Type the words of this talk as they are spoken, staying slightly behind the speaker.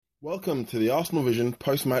Welcome to the Arsenal Vision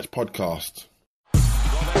post-match podcast. Perez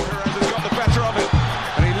has got the better of it,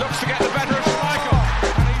 and he looks to get the better of Michael,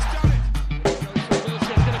 and he's done it. It's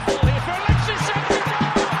going to fall here for Alexis.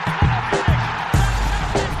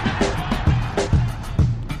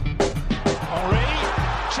 Henri,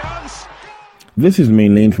 chance. This is me,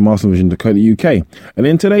 Lean from arsenalvision.co.uk, and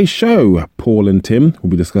in today's show, Paul and Tim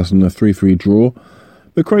will be discussing the 3-3 draw,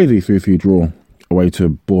 the crazy 3-3 draw away to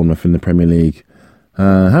Bournemouth in the Premier League.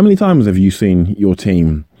 How many times have you seen your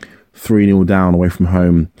team 3-0 down away from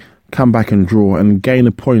home, come back and draw and gain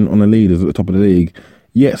a point on the leaders at the top of the league,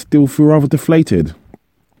 yet still feel rather deflated?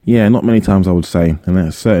 Yeah, not many times I would say, and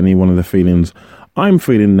that's certainly one of the feelings I'm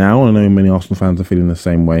feeling now, and I know many Arsenal fans are feeling the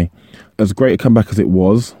same way. As great a comeback as it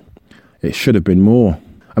was, it should have been more.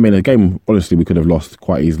 I mean, a game, honestly, we could have lost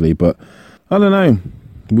quite easily, but I don't know.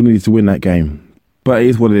 We needed to win that game. But it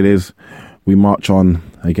is what it is. We march on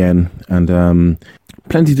again, and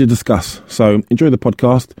plenty to discuss. So enjoy the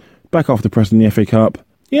podcast. Back after Preston the FA Cup.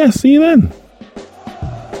 Yeah, see you then.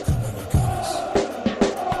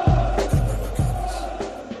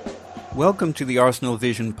 Welcome to the Arsenal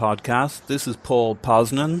Vision podcast. This is Paul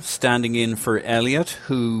Posnan standing in for Elliot,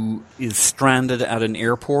 who is stranded at an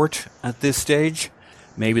airport at this stage.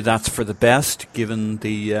 Maybe that's for the best, given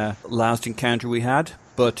the last encounter we had.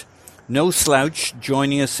 But no slouch.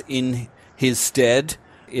 Joining us in his stead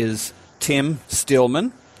is Tim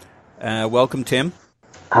Stillman. Welcome, Tim.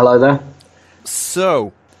 Hello there.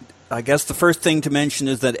 So, I guess the first thing to mention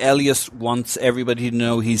is that Elias wants everybody to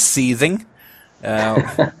know he's seething.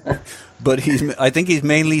 But I think he's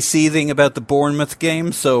mainly seething about the Bournemouth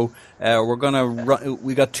game. So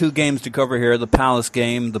we got two games to cover here: the Palace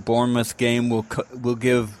game, the Bournemouth game. We'll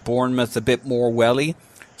give Bournemouth a bit more welly.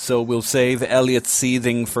 So we'll save Elliot's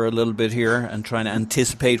seething for a little bit here and trying to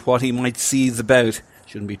anticipate what he might seethe about.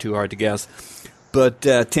 Shouldn't be too hard to guess. But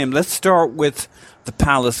Tim, let's start with the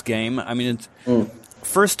Palace game. I mean,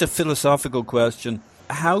 first a philosophical question: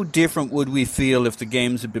 how different would we feel if the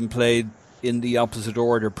games had been played in the opposite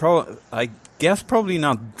order? I guess probably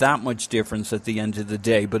not that much difference at the end of the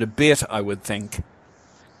day, but a bit, I would think.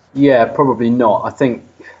 Yeah, probably not. I think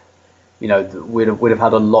we'd have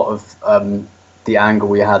had a lot of the angle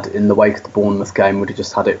we had in the wake of the Bournemouth game. We'd have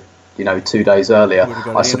just had it 2 days earlier,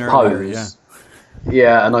 I suppose. Earlier,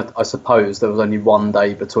 yeah, and I suppose there was only 1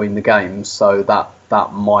 day between the games, so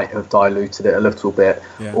that might have diluted it a little bit.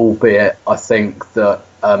 Yeah. Albeit, I think that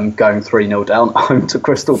going 3-0 down at home to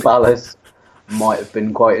Crystal Palace might have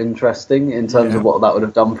been quite interesting in terms of what that would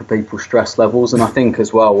have done for people's stress levels. And I think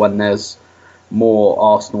as well, when there's more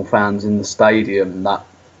Arsenal fans in the stadium, that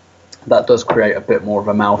does create a bit more of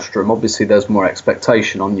a maelstrom. Obviously, there's more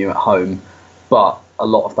expectation on you at home, but a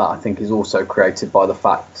lot of that, I think, is also created by the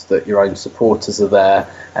fact that your own supporters are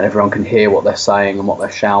there and everyone can hear what they're saying and what they're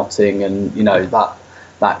shouting, and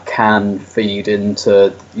that can feed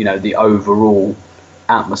into the overall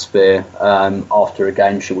atmosphere after a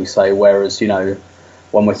game, shall we say. Whereas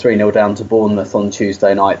when we're 3-0 down to Bournemouth on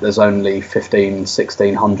Tuesday night, there's only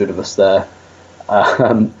 1,600 of us there.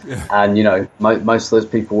 And most of those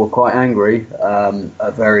people were quite angry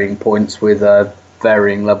at varying points with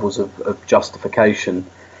varying levels of justification.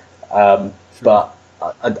 Sure. But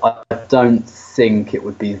I don't think it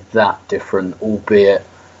would be that different, albeit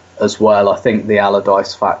as well, I think the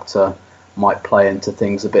Allardyce factor might play into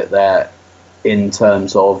things a bit there, in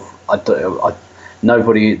terms of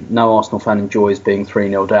no Arsenal fan enjoys being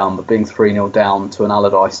 3-0 down, but being 3-0 down to an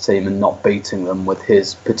Allardyce team and not beating them with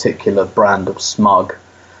his particular brand of smug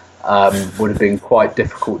would have been quite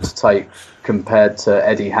difficult to take, compared to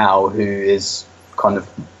Eddie Howe, who is kind of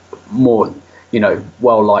more,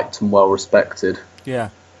 well liked and well respected. Yeah,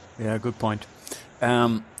 good point.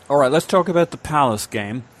 All right, let's talk about the Palace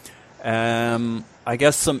game. I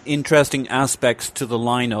guess some interesting aspects to the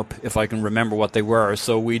lineup, if I can remember what they were.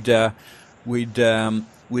 So we'd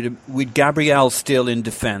Gabriel still in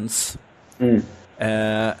defence,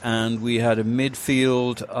 and we had a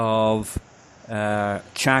midfield of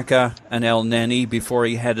Xhaka and El Neni before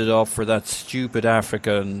he headed off for that stupid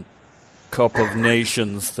African Cup of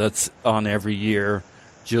Nations that's on every year,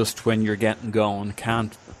 just when you're getting going.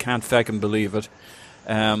 Can't feckin' believe it.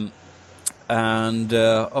 And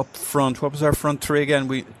up front, what was our front three again?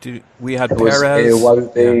 We had Perez. Perez.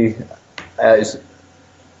 What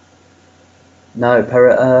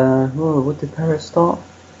did Perez start?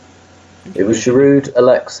 It was Giroud,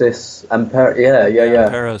 Alexis, and Perez. Yeah.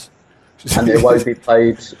 Perez. And it won't be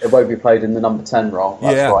played in the number 10 role.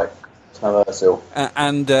 That's right. It's no Ozil.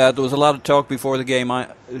 And there was a lot of talk before the game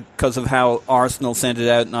because of how Arsenal sent it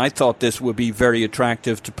out, and I thought this would be very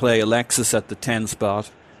attractive to play Alexis at the 10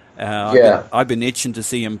 spot. I've been itching to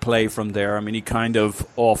see him play from there. I mean, he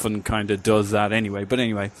often does that anyway. But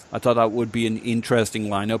anyway, I thought that would be an interesting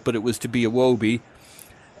lineup, but it was to be Iwobi.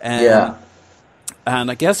 And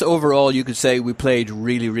I guess overall you could say we played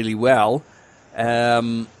really, really well.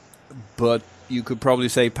 But you could probably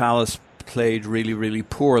say Palace played really, really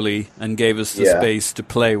poorly and gave us the space to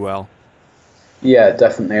play well. Yeah,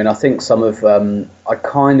 definitely. And I think I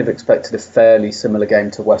kind of expected a fairly similar game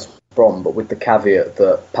to West Brom, but with the caveat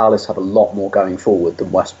that Palace have a lot more going forward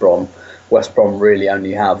than West Brom. West Brom really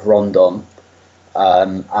only have Rondon,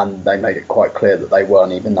 and they made it quite clear that they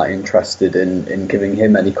weren't even that interested in giving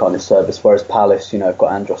him any kind of service. Whereas Palace, have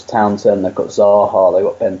got Andros Townsend, they've got Zaha, they've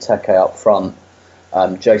got Benteke up front,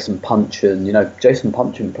 Jason Punchin. Jason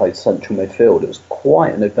Punchin played central midfield. It was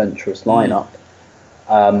quite an adventurous lineup.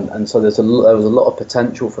 And so there was a lot of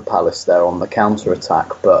potential for Palace there on the counter attack,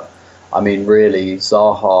 but I mean, really,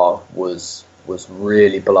 Zaha was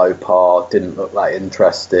really below par. Didn't look that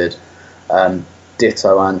interested.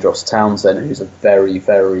 Ditto Andros Townsend, who's a very,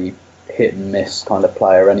 very hit and miss kind of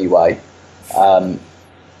player anyway. And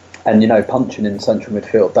punching in central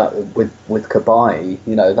midfield that with Cabaye,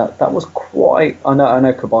 that was quite. I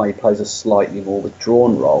know Cabaye plays a slightly more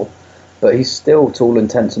withdrawn role, but he's still, to all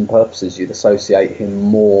intents and purposes, you'd associate him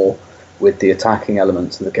more with the attacking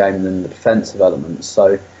elements of the game than the defensive elements.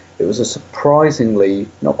 So it was a surprisingly,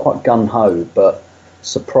 not quite gung-ho, but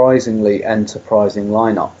surprisingly enterprising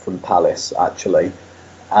lineup from Palace, actually.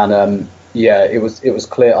 And it was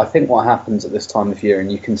clear. I think what happens at this time of year,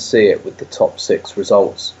 and you can see it with the top 6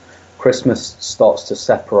 results, Christmas starts to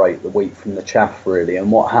separate the wheat from the chaff, really.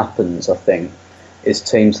 And what happens, I think, is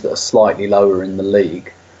teams that are slightly lower in the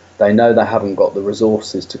league, they know they haven't got the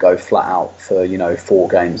resources to go flat out for 4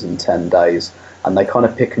 games in 10 days, and they kind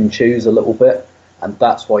of pick and choose a little bit, and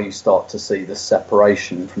that's why you start to see the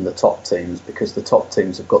separation from the top teams, because the top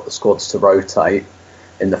teams have got the squads to rotate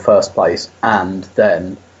in the first place, and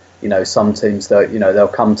then some teams they'll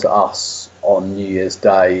come to us on New Year's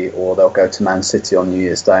Day, or they'll go to Man City on New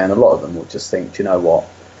Year's Day, and a lot of them will just think, do you know what?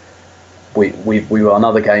 We were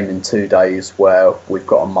another game in 2 days where we've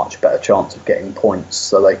got a much better chance of getting points.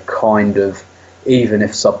 So they kind of, even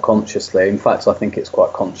if subconsciously, in fact I think it's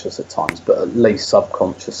quite conscious at times, but at least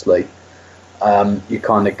subconsciously, you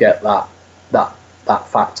kind of get that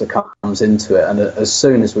factor comes into it. And as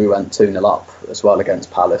soon as we went 2-0 up as well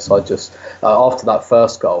against Palace, I just after that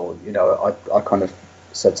first goal, I kind of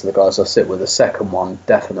said to the guys I sit with, the second one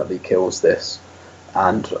definitely kills this.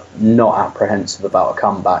 And not apprehensive about a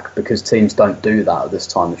comeback, because teams don't do that at this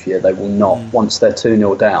time of year. They will not, once they're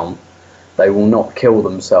 2-0 down, they will not kill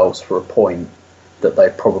themselves for a point that they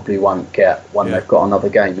probably won't get when they've got another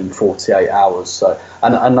game in 48 hours. So,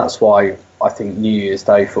 and that's why I think New Year's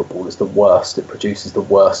Day football is the worst. It produces the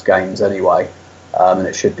worst games anyway, and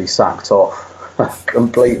it should be sacked off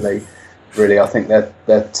completely. Really, I think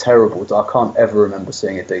they're terrible. I can't ever remember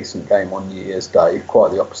seeing a decent game on New Year's Day.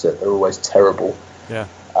 Quite the opposite. They're always terrible. Yeah.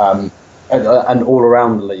 And all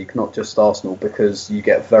around the league, not just Arsenal, because you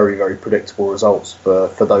get very, very predictable results for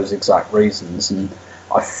those exact reasons. And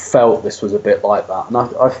I felt this was a bit like that. And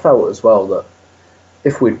I felt as well that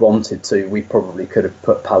if we'd wanted to, we probably could have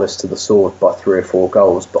put Palace to the sword by 3 or 4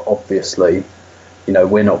 goals. But obviously,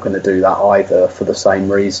 we're not going to do that either for the same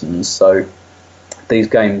reasons. So these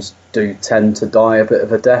games do tend to die a bit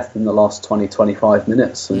of a death in the last 20-25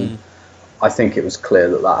 minutes. And I think it was clear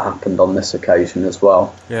that happened on this occasion as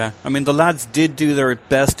well. Yeah, I mean, the lads did do their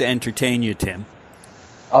best to entertain you, Tim.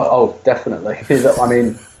 Oh, definitely. I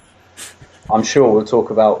mean, I'm sure we'll talk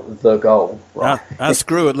about the goal. Right?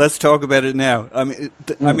 Screw it, let's talk about it now. I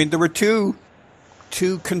mean, there were two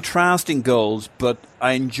contrasting goals, but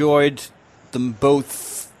I enjoyed them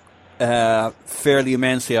both fairly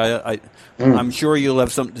immensely. I'm sure you'll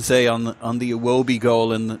have something to say on the Iwobi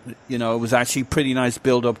goal, and it was actually pretty nice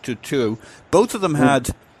build up to 2. Both of them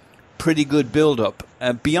had pretty good build up.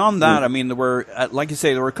 Beyond that, I mean, there were, like you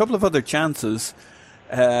say, there were a couple of other chances,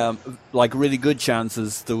 like really good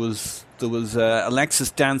chances. There was Alexis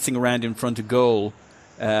dancing around in front of goal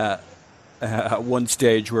at one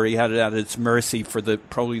stage, where he had it at its mercy for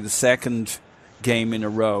probably the second game in a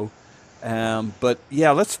row. But yeah,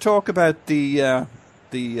 let's talk about the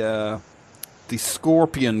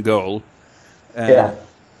Scorpion goal,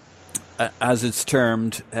 as it's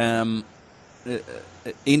termed.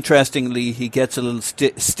 Interestingly, he gets a little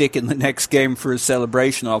stick in the next game for his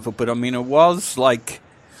celebration of it, but I mean, it was like...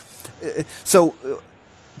 So,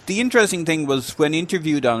 the interesting thing was, when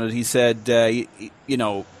interviewed on it, he said, it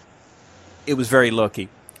was very lucky,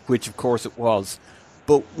 which of course it was.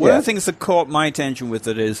 But one of the things that caught my attention with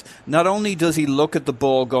it is, not only does he look at the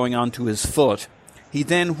ball going onto his foot, He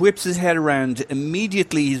then whips his head around.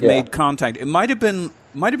 Immediately, he's made contact. It might have been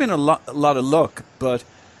a lot of luck, but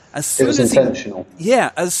as soon as intentional.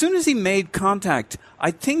 As soon as he made contact,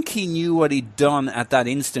 I think he knew what he'd done at that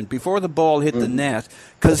instant before the ball hit the net,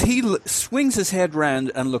 because he swings his head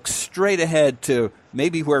round and looks straight ahead to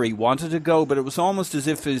maybe where he wanted to go, but it was almost as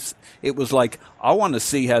if it was like, I want to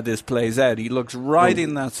see how this plays out. He looks right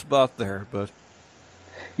in that spot there, but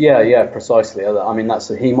yeah, precisely. I mean,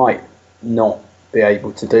 he might not be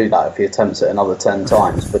able to do that if he attempts it another 10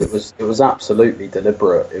 times, but it was absolutely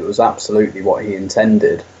deliberate. It was absolutely what he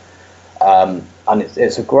intended. And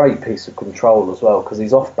it's a great piece of control as well, because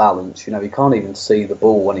he's off balance. You know, he can't even see the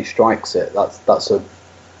ball when he strikes it. That's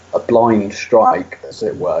a blind strike, as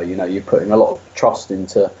it were. You know, you're putting a lot of trust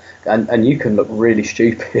into, and you can look really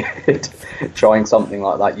stupid trying something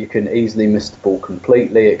like that. You can easily miss the ball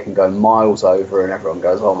completely. It can go miles over, and everyone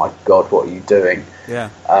goes, "Oh my God, what are you doing?" Yeah.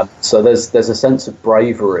 So there's a sense of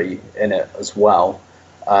bravery in it as well.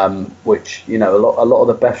 Which, you know, a lot of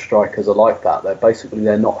the best strikers are like that.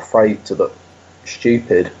 They're not afraid to look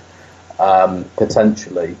stupid,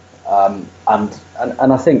 potentially, and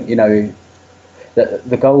I think, you know,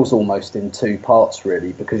 the goal's almost in two parts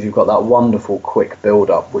really, because you've got that wonderful quick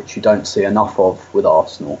build-up which you don't see enough of with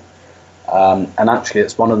Arsenal, and actually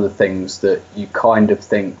it's one of the things that you kind of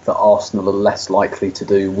think that Arsenal are less likely to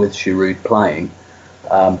do with Giroud playing.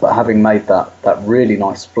 But having made that really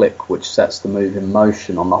nice flick which sets the move in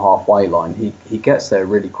motion on the halfway line, he gets there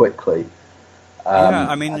really quickly.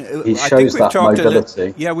 I mean, he shows that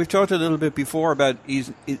mobility. We've talked a little bit before about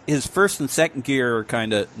his first and second gear are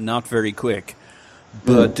kind of not very quick,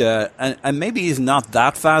 but and maybe he's not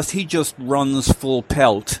that fast. He just runs full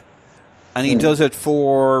pelt, and he does it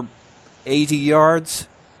for 80 yards.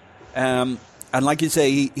 And like you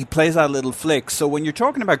say, he plays that little flick. So when you're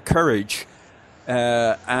talking about courage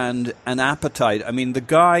and an appetite, I mean, the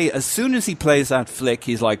guy, as soon as he plays that flick,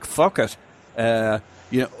 he's like, fuck it.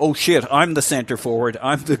 You know, oh shit, I'm the centre forward.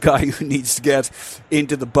 I'm the guy who needs to get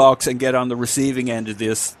into the box and get on the receiving end of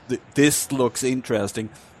this. This looks interesting.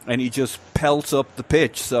 And he just pelts up the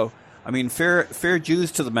pitch. So, I mean, fair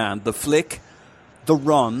dues to the man. The flick, the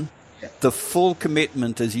run, the full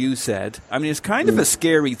commitment, as you said. I mean, it's kind of a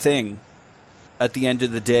scary thing at the end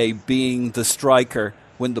of the day, being the striker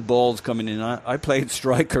when the ball's coming in. I played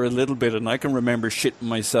striker a little bit, and I can remember shitting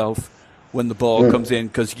myself when the ball comes in,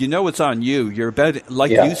 because you know it's on you. You're about,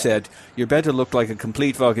 like you said, you're about to look like a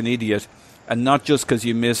complete fucking idiot, and not just because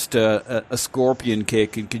you missed a scorpion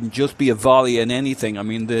kick. It can just be a volley and anything. I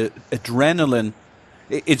mean, the adrenaline,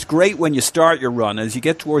 it's great when you start your run. As you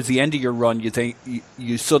get towards the end of your run, you think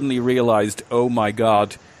you suddenly realised, oh my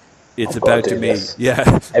God, it's about to me.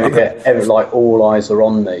 Yeah. Every like all eyes are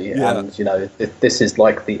on me, and you know, this is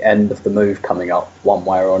like the end of the move coming up one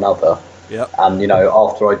way or another. Yep. And you know,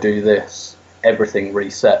 after I do this, everything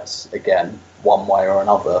resets again one way or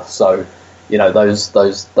another. So, you know,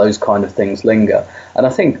 those kind of things linger. And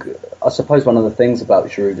I suppose one of the things about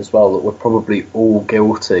Giroud as well, that we're probably all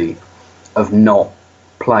guilty of not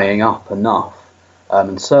playing up enough.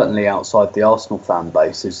 And certainly outside the Arsenal fan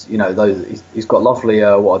base, is, you know, he's got lovely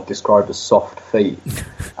what I'd describe as soft feet,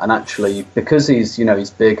 and actually because he's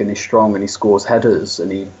big and he's strong and he scores headers,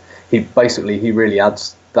 and he really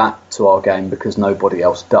adds that to our game because nobody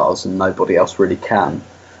else does and nobody else really can.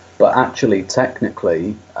 But actually,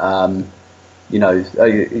 technically, you know,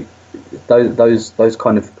 those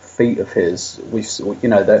kind of feet of his, you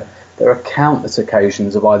know, there are countless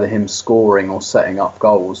occasions of either him scoring or setting up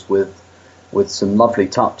goals with some lovely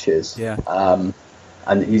touches. Yeah.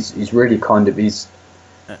 And he's really kind of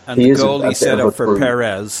and the goal he set up for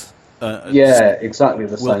Perez. Exactly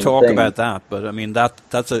the same thing. We'll talk about that, but I mean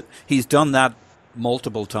he's done that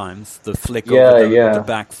multiple times. The flick over the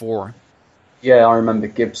back four. Yeah, I remember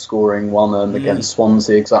Gibbs scoring one against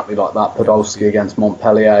Swansea exactly like that. Podolski against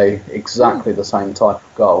Montpellier, exactly the same type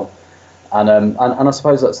of goal. And I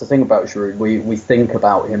suppose that's the thing about Giroud. We think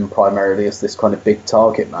about him primarily as this kind of big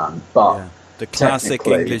target man, but the classic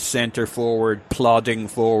English centre forward plodding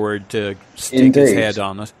forward to stick his head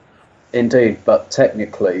on it. Indeed, but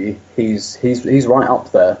technically he's right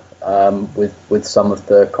up there with some of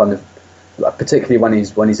the kind of, particularly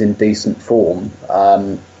when he's in decent form.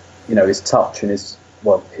 You know, his touch and his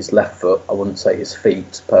left foot, I wouldn't say his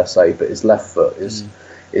feet per se, but his left foot is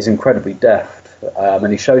incredibly deft,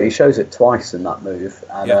 and he shows it twice in that move.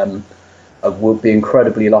 And I would be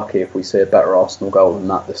incredibly lucky if we see a better Arsenal goal than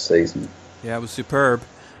that this season. Yeah, it was superb.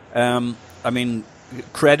 I mean,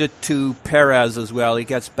 credit to Perez as well. He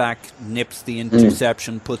gets back, nips the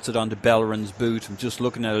interception, puts it onto Bellerin's boot. I'm just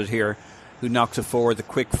looking at it here. Who knocks it forward, the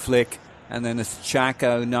quick flick, and then it's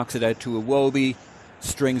Xhaka who knocks it out to Iwobi.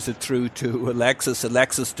 strings it through to Alexis.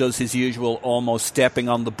 Alexis does his usual almost stepping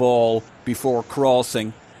on the ball before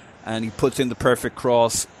crossing, and he puts in the perfect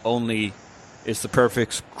cross, only it's the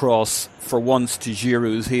perfect cross for once to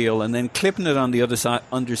Giroud's heel, and then clipping it on the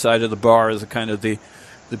underside of the bar is a kind of the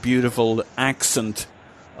beautiful accent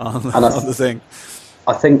on the thing.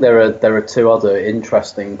 I think there are two other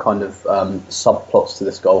interesting kind of subplots to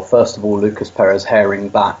this goal. First of all, Lucas Perez herring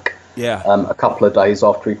back a couple of days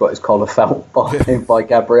after he got his collar felt by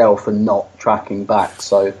Gabriel for not tracking back.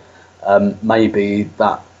 So maybe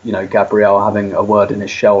that, Gabriel having a word in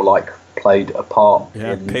his shell played a part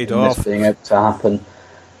in this being able to happen.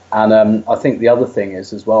 And I think the other thing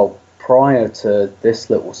is as well, prior to this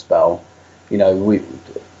little spell, we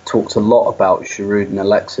talked a lot about Giroud and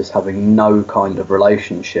Alexis having no kind of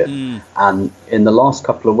relationship. And in the last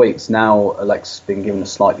couple of weeks now, Alexis has been given a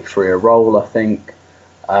slightly freer role, I think.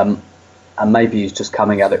 And maybe he's just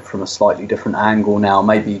coming at it from a slightly different angle now.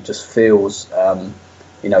 Maybe he just feels,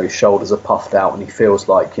 his shoulders are puffed out and he feels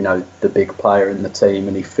like, the big player in the team,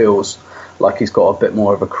 and he feels like he's got a bit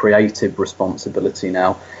more of a creative responsibility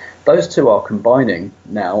now. Those two are combining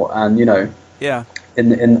now, and,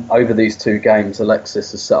 in over these two games,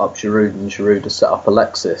 Alexis has set up Giroud and Giroud has set up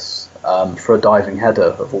Alexis for a diving header,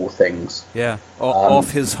 of all things. Yeah,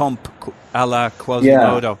 off his hump, a la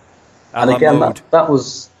Quasimodo. And again, that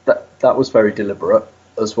was very deliberate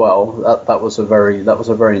as well. That was a very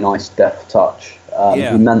nice deft touch.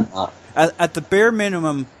 He meant that. At the bare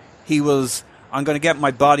minimum, he was, I'm going to get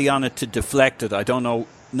my body on it to deflect it. I don't know,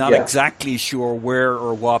 not exactly sure where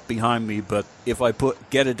or what behind me, but if I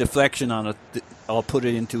get a deflection on it, I'll put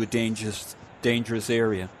it into a dangerous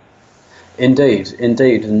area. Indeed,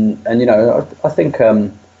 and I think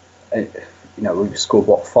we've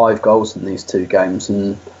scored 5 goals in these 2 games,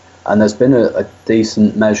 and there's been a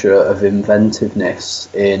decent measure of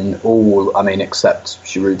inventiveness in all. I mean, except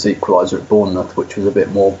Giroud's equaliser at Bournemouth, which was a bit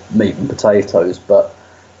more meat and potatoes. But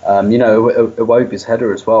Iwobi's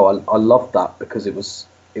header as well. I loved that because it was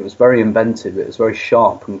very inventive. It was very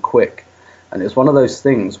sharp and quick, and it was one of those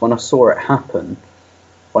things. When I saw it happen,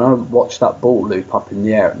 when I watched that ball loop up in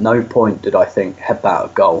the air, at no point did I think head that a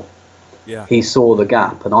goal. Yeah, he saw the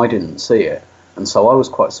gap, and I didn't see it. And so I was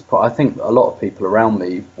quite surprised. I think a lot of people around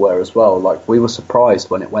me were as well. We were surprised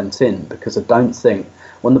when it went in, because I don't think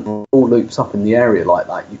when the ball loops up in the area like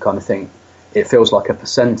that, you kind of think it feels like a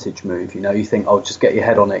percentage move. You think, oh, just get your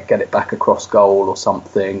head on it, get it back across goal or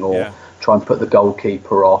something, or try and put the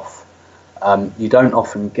goalkeeper off. You don't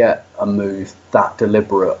often get a move that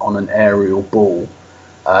deliberate on an aerial ball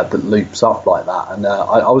that loops up like that. And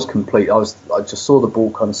I just saw the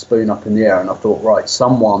ball kind of spoon up in the air, and I thought, right,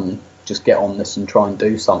 someone just get on this and try and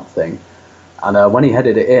do something. And when he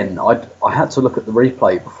headed it in, I had to look at the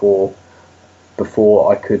replay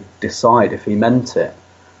before I could decide if he meant it.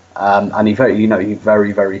 And he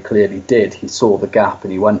very, very clearly did. He saw the gap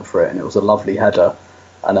and he went for it, and it was a lovely header.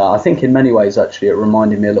 And I think in many ways, actually, it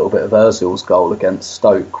reminded me a little bit of Ozil's goal against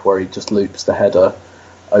Stoke, where he just loops the header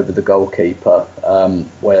over the goalkeeper,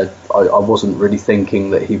 where I wasn't really thinking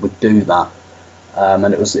that he would do that.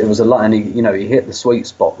 And it was a lot, and he hit the sweet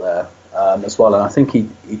spot there as well. And I think he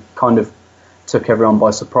kind of took everyone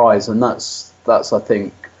by surprise, and that's I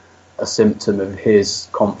think a symptom of his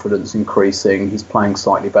confidence increasing. He's playing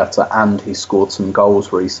slightly better, and he scored some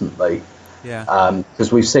goals recently. Yeah.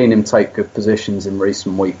 Because we've seen him take good positions in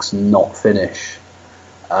recent weeks and not finish.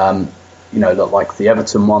 Like the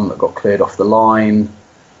Everton one that got cleared off the line.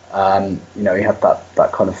 He had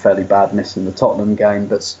that kind of fairly bad miss in the Tottenham game,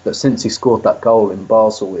 but since he scored that goal in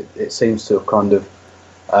Basel, it seems to have kind of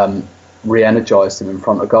re-energised him in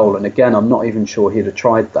front of goal. And again, I'm not even sure he'd have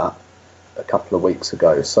tried that a couple of weeks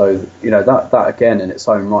ago. So that again in its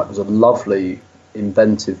own right was a lovely,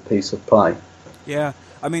 inventive piece of play. Yeah,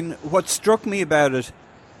 I mean, what struck me about it,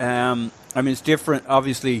 it's different.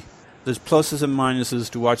 Obviously, there's pluses and minuses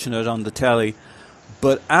to watching it on the telly,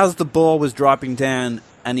 but as the ball was dropping down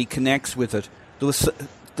and he connects with it, there was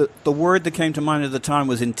the word that came to mind at the time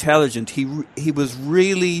was intelligent. He was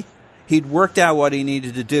really, he'd worked out what he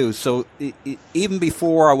needed to do. So even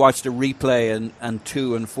before I watched a replay and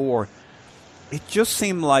 2 and 4, it just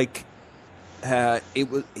seemed like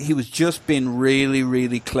he was just being really,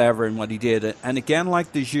 really clever in what he did. And again,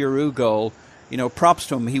 like the Giroud goal, props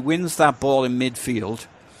to him. He wins that ball in midfield,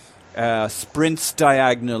 sprints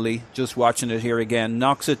diagonally, just watching it here again,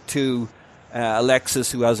 knocks it to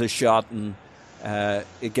Alexis, who has a shot, and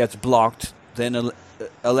it gets blocked. Then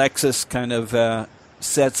Alexis kind of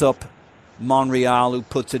sets up Monreal, who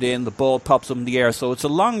puts it in. The ball pops up in the air. So it's a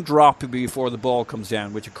long drop before the ball comes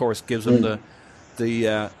down, which of course gives him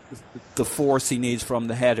the force he needs from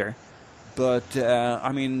the header. But,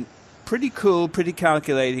 I mean, pretty cool, pretty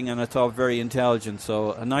calculating, and I thought very intelligent.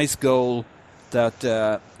 So a nice goal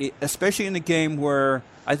that, especially in a game where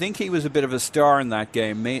I think he was a bit of a star in that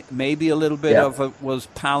game. Maybe a little bit of it was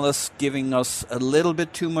Palace giving us a little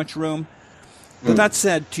bit too much room. But that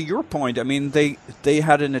said, to your point, I mean, they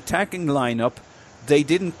had an attacking lineup. They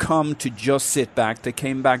didn't come to just sit back. They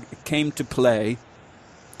came to play.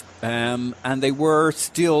 And they were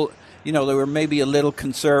still, they were maybe a little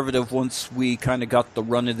conservative once we kind of got the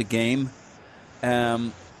run of the game.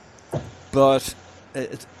 But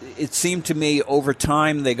it seemed to me over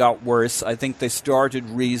time they got worse. I think they started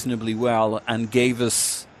reasonably well and gave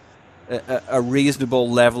us a reasonable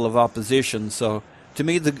level of opposition. So to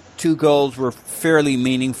me, the two goals were fairly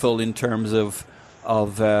meaningful in terms of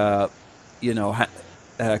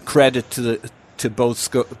credit to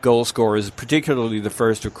both goal scorers, particularly the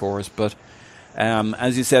first, of course. But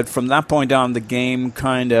as you said, from that point on, the game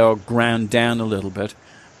kind of ground down a little bit.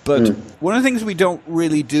 But one of the things we don't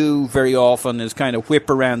really do very often is kind of whip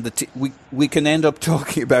around we can end up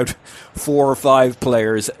talking about 4 or 5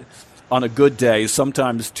 players on a good day,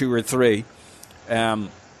 sometimes 2 or 3.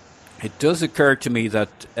 It does occur to me that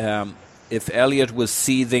if Elliot was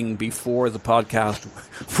seething before the podcast,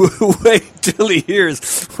 we'll wait till he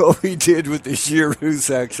hears what we did with the Giroud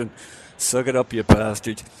section. Suck it up, you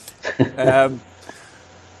bastard.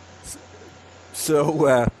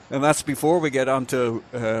 And that's before we get on to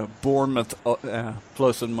Bournemouth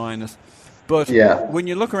plus and minus. But when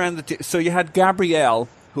you look around so you had Gabriel,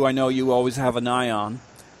 who I know you always have an eye on.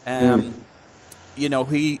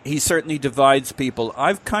 He certainly divides people.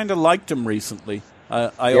 I've kind of liked him recently.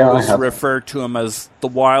 I always refer to him as the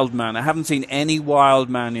wild man. I haven't seen any wild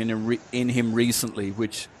man in him recently,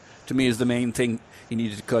 which to me is the main thing he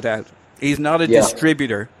needed to cut out. He's not a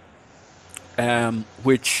distributor,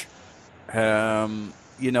 which...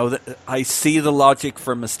 I see the logic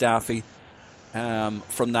for Mustafi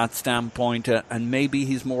from that standpoint, and maybe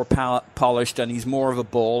he's more polished and he's more of a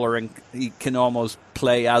baller and he can almost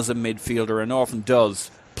play as a midfielder and often does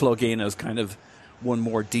plug in as kind of one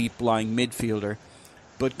more deep-lying midfielder.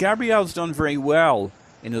 But Gabriel's done very well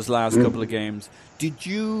in his last couple of games. Did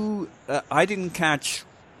you... I didn't catch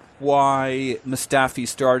why Mustafi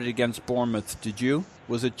started against Bournemouth, did you?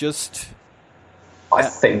 Was it just... I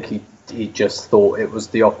think he just thought it was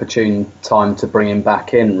the opportune time to bring him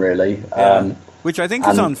back in, really. Which I think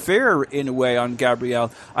is unfair in a way on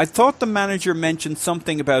Gabriel. I thought the manager mentioned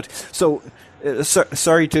something about...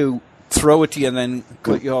 sorry to throw it to you and then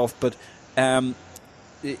cut you off, but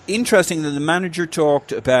interesting that the manager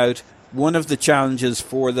talked about one of the challenges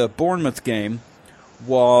for the Bournemouth game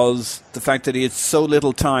was the fact that he had so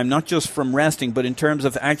little time, not just from resting, but in terms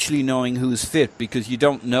of actually knowing who's fit, because you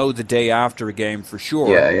don't know the day after a game for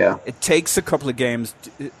sure. It takes a couple of games,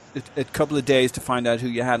 a couple of days to find out who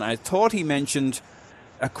you had. And I thought he mentioned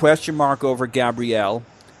a question mark over Gabriel,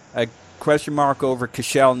 a question mark over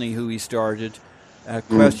Koscielny, who he started, a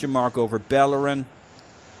question mark over Bellerin,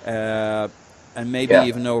 and maybe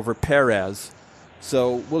even over Perez.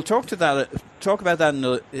 So we'll talk about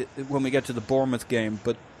that when we get to the Bournemouth game.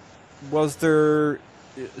 But was there?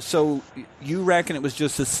 So you reckon it was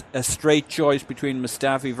just a straight choice between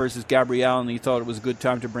Mustafi versus Gabriel, and he thought it was a good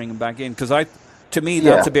time to bring him back in? Because to me,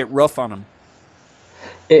 that's a bit rough on him.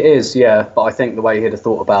 It is, but I think the way he'd have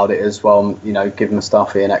thought about it is, well, give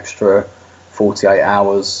Mustafi an extra 48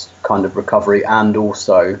 hours kind of recovery, and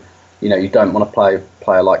also, you don't want to play a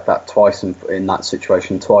player like that twice in that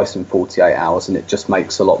situation twice in 48 hours, and it just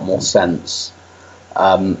makes a lot more sense,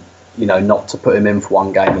 not to put him in for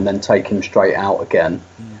one game and then take him straight out again.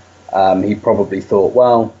 He probably thought,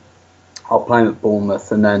 well, I'll play him at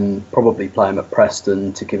Bournemouth and then probably play him at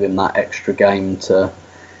Preston to give him that extra game to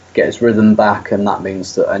get his rhythm back, and that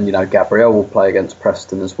means that, and Gabriel will play against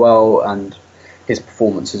Preston as well, and his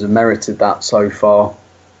performances have merited that so far.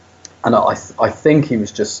 And I think he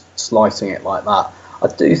was just slicing it like that. I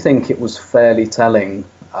do think it was fairly telling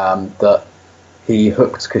that he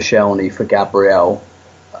hooked Koscielny for Gabriel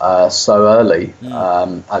so early,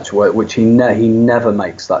 actually, which he never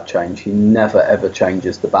makes that change. He never ever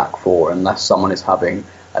changes the back four unless someone is having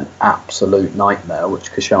an absolute nightmare,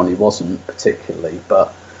 which Koscielny wasn't particularly,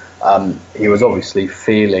 but he was obviously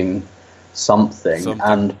feeling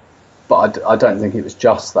something. But I don't think it was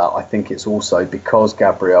just that. I think it's also because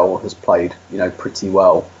Gabriel has played, pretty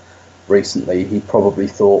well recently. He probably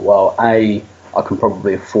thought, well, A, I can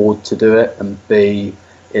probably afford to do it, and B,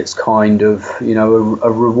 it's kind of,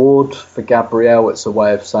 a reward for Gabriel. It's a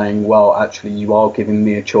way of saying, well, actually, you are giving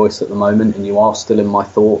me a choice at the moment, and you are still in my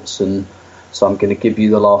thoughts, and so I'm going to give you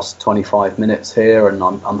the last 25 minutes here, and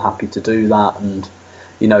I'm happy to do that. And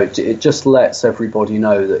it just lets everybody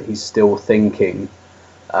know that he's still thinking.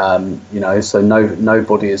 So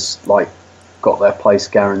nobody is like got their place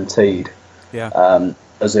guaranteed. Yeah.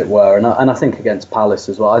 As it were, and I think against Palace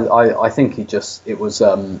as well. I think it was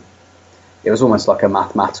almost like a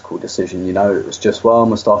mathematical decision. It was just, well,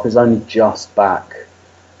 Mustafi's only just back,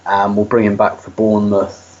 and we'll bring him back for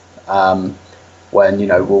Bournemouth when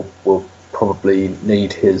we'll probably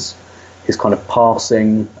need his kind of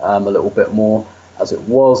passing a little bit more. As it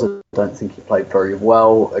was, I don't think he played very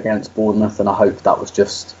well against Bournemouth, and I hope that was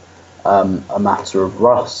just a matter of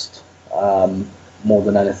rust more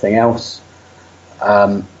than anything else.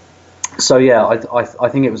 So yeah, I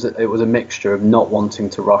think it was a mixture of not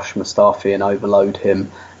wanting to rush Mustafi and overload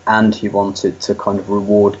him, and he wanted to kind of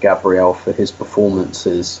reward Gabriel for his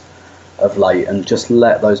performances of late, and just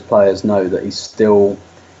let those players know that he's still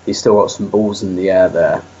got some balls in the air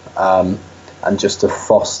there, and just to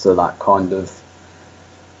foster that kind of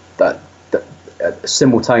that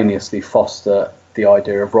simultaneously foster the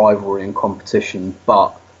idea of rivalry and competition,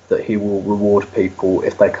 but that he will reward people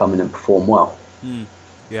if they come in and perform well.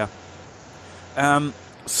 Yeah.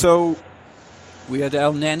 So we had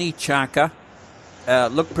El Neni Xhaka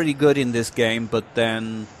looked pretty good in this game, but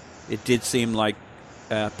then it did seem like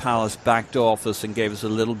Palace backed off us and gave us a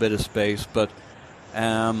little bit of space. But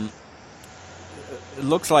it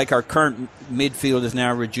looks like our current midfield is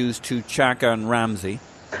now reduced to Xhaka and Ramsey.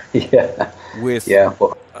 Yeah.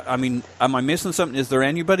 I mean, am I missing something? Is there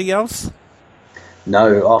anybody else?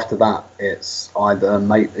 No, after that it's either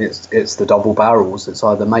it's the double barrels. It's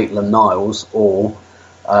either Maitland-Niles or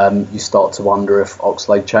you start to wonder if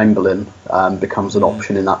Oxlade-Chamberlain becomes an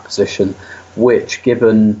option in that position, which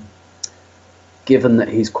given that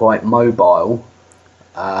he's quite mobile,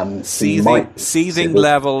 seething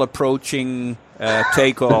level approaching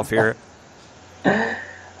takeoff here.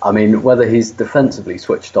 I mean, whether he's defensively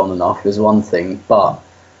switched on enough is one thing, but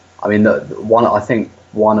I mean, I think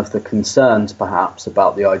one of the concerns perhaps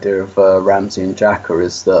about the idea of Ramsey and Xhaka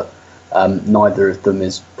is that neither of them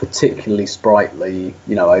is particularly sprightly,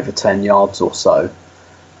 over 10 yards or so.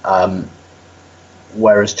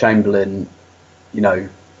 Whereas Chamberlain,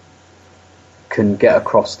 can get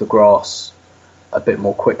across the grass a bit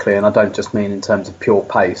more quickly. And I don't just mean in terms of pure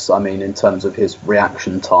pace, I mean in terms of his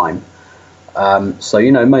reaction time. So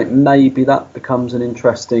maybe that becomes an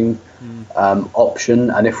interesting option,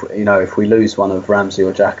 and if we lose one of Ramsey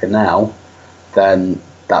or Xhaka now, then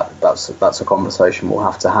that's a conversation we'll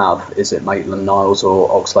have to have. Is it Maitland-Niles or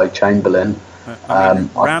Oxlade-Chamberlain?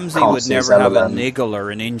 Ramsey would never have a niggle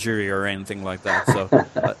or an injury or anything like that, so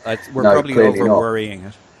we're probably over worrying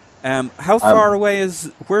it. How far away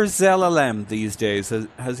where's Zelalem these days?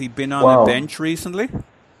 Has he been on a bench recently?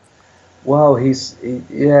 Well, he's at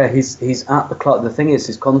the club. The thing is,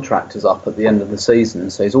 his contract is up at the end of the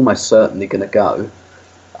season, so he's almost certainly going to go.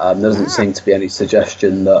 There doesn't seem to be any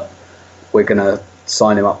suggestion that we're going to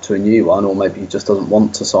sign him up to a new one, or maybe he just doesn't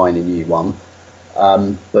want to sign a new one.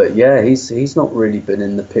 But yeah, he's not really been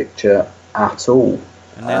in the picture at all.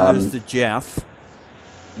 And then there's the Jeff.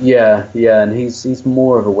 Yeah, and he's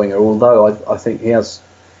more of a winger. Although I think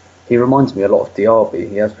he reminds me a lot of Diaby.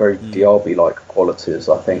 He has very Diaby-like qualities,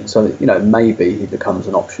 I think. So, maybe he becomes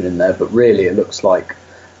an option in there. But really, it looks like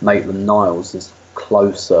Maitland-Niles is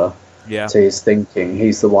closer to his thinking.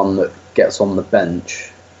 He's the one that gets on the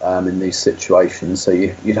bench in these situations. So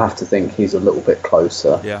you'd have to think he's a little bit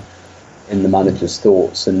closer in the manager's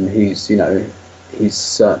thoughts. And he's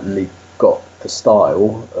certainly got the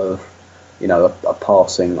style of, a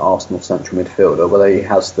passing Arsenal central midfielder. Whether he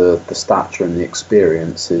has the stature and the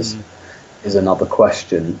experience is another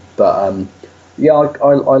question. But I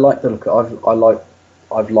like the look.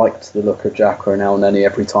 I've liked the look of Xhaka and El Neni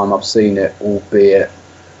every time I've seen it. Albeit,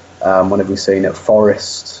 when have we seen it?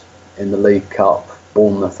 Forest in the League Cup,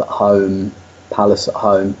 Bournemouth at home, Palace at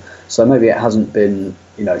home. So maybe it hasn't been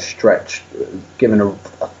stretched, given a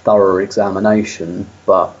thorough examination,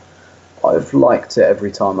 but I've liked it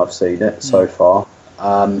every time I've seen it so far.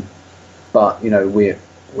 But we're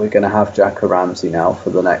going to have Xhaka Ramsey now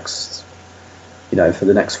for the next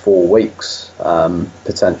 4 weeks,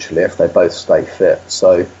 potentially, if they both stay fit.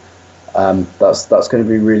 So that's going to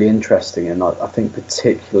be really interesting, and I think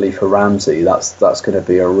particularly for Ramsey, that's going to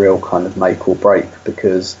be a real kind of make or break,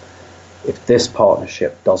 because if this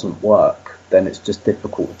partnership doesn't work, then it's just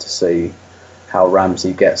difficult to see how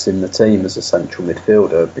Ramsey gets in the team as a central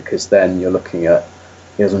midfielder, because then you're looking at,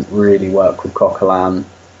 he doesn't really work with Coquelin.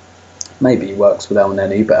 Maybe he works with El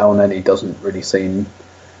Neni, but El Neni doesn't really seem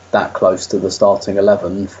that close to the starting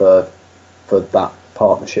 11 for that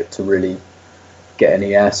partnership to really get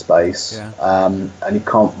any airspace, Yeah. and you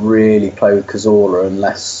can't really play with Cazorla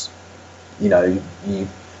unless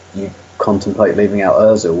you contemplate leaving out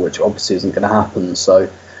Ozil, which obviously isn't going to happen. So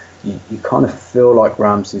you kind of feel like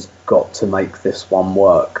Ramsey's got to make this one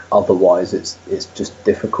work. Otherwise, it's just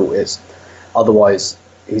difficult. Otherwise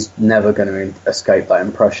he's never going to escape that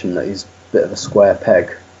impression that he's a bit of a square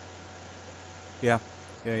peg. Yeah.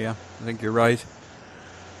 I think you're right.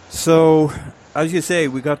 So, as you say,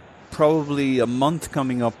 we got probably a month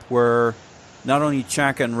coming up where not only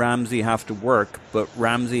Xhaka and Ramsey have to work, but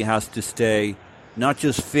Ramsey has to stay not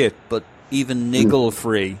just fit, but even niggle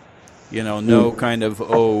free. No kind of,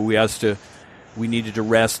 we needed to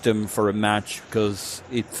rest him for a match because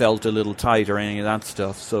it felt a little tight or any of that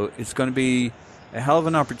stuff. So it's going to be a hell of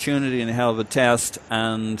an opportunity and a hell of a test,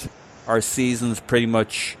 and our season's pretty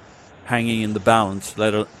much hanging in the balance,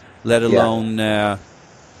 let alone...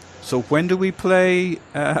 so when do we play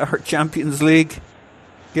our Champions League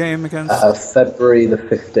game against? February the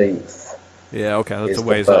 15th. Yeah, okay, that's a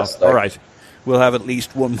ways off. All right. We'll have at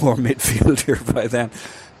least one more midfielder by then.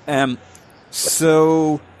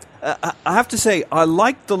 So I have to say, I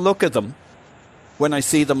like the look of them when I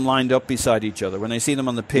see them lined up beside each other, when I see them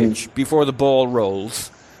on the pitch before the ball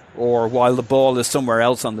rolls or while the ball is somewhere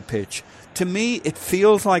else on the pitch. To me, it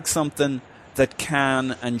feels like something that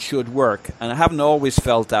can and should work. And I haven't always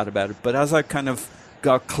felt that about it. But as I kind of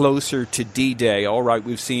got closer to D-Day, all right,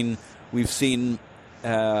 we've seen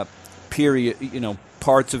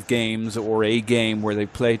parts of games or a game where they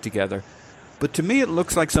played together. But to me, it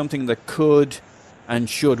looks like something that could and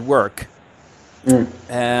should work.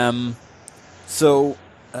 So,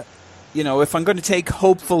 if I'm going to take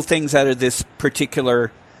hopeful things out of this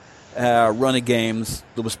particular run of games,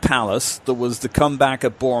 there was Palace, there was the comeback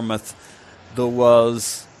at Bournemouth, there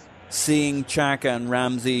was seeing Xhaka and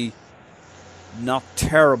Ramsey not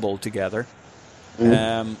terrible together,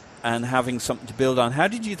 and having something to build on. How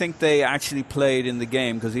did you think they actually played in the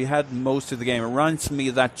game? Because he had most of the game. It reminds me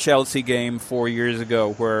of that Chelsea game 4 years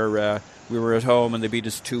ago where we were at home and they beat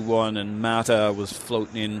us 2-1 and Mata was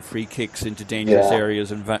floating in free kicks into dangerous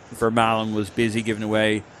areas and Vermaelen was busy giving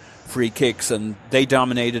away free kicks, and they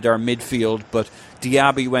dominated our midfield, but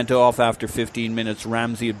Diaby went off after 15 minutes.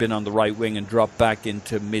 Ramsey had been on the right wing and dropped back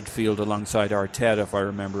into midfield alongside Arteta, if I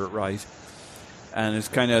remember it right. And it's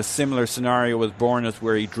kind of a similar scenario with Bournemouth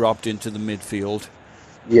where he dropped into the midfield.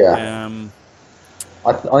 Yeah.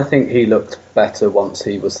 I think he looked better once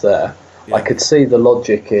he was there. Yeah. I could see the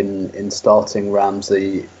logic in starting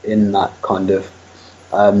Ramsey in that kind of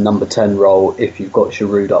number 10 role if you've got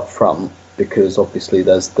Giroud up front, because obviously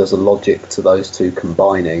there's a logic to those two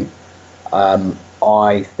combining.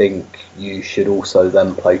 I think you should also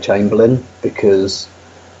then play Chamberlain, because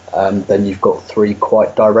then you've got three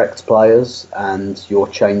quite direct players and you're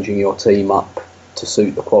changing your team up to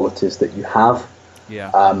suit the qualities that you have.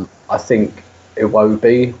 Yeah. I think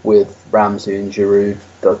Iwobi with Ramsey and Giroud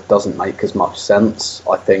doesn't make as much sense.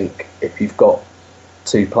 I think if you've got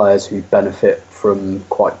two players who benefit from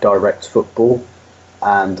quite direct football,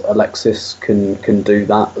 and Alexis can do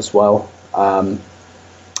that as well,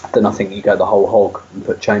 then I think you go the whole hog and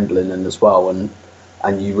put Chamberlain in as well, and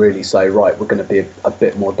you really say, right, we're going to be a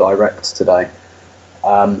bit more direct today.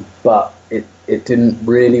 But it didn't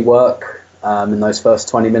really work in those first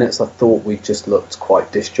 20 minutes. I thought we just looked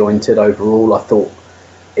quite disjointed overall. I thought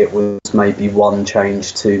it was maybe one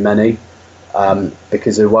change too many,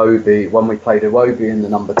 because Iwobi, when we played Iwobi in the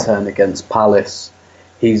number 10 against Palace,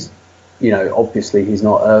 he's, obviously he's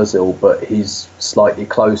not Ozil, but he's slightly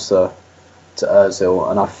closer to Ozil,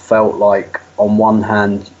 and I felt like on one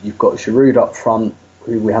hand you've got Giroud up front,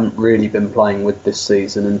 who we haven't really been playing with this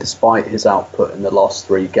season, and despite his output in the last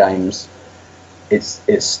three games,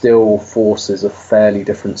 it still forces a fairly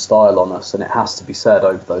different style on us, and it has to be said,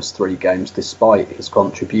 over those three games, despite his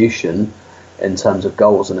contribution in terms of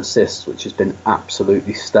goals and assists, which has been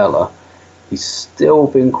absolutely stellar, he's still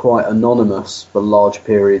been quite anonymous for large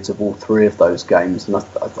periods of all three of those games, and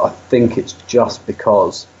I think it's just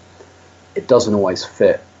because it doesn't always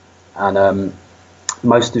fit. And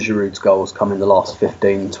most of Giroud's goals come in the last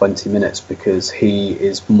 15-20 minutes because he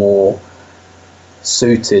is more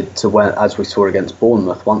suited to when, as we saw against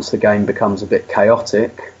Bournemouth, once the game becomes a bit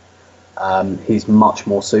chaotic, he's much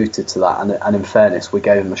more suited to that. And in fairness, we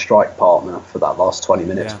gave him a strike partner for that last 20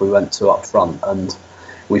 minutes. We went to up front, and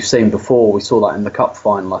we've seen before, we saw that in the cup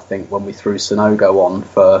final, I think, when we threw Sonogo on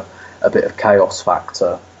for a bit of chaos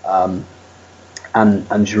factor. And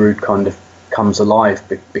Giroud kind of comes alive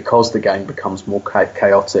because the game becomes more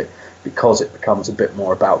chaotic, because it becomes a bit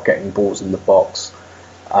more about getting balls in the box.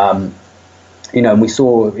 and we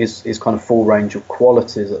saw his kind of full range of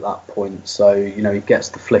qualities at that point. So, he gets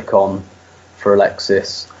the flick on for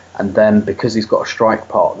Alexis, and then because he's got a strike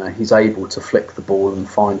partner, he's able to flick the ball and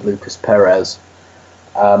find Lucas Perez.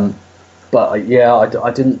 But yeah,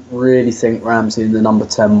 I didn't really think Ramsey in the number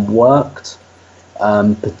 10 worked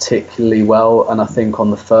particularly well. And I think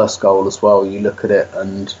on the first goal as well, you look at it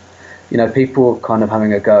and, people are kind of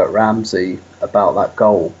having a go at Ramsey about that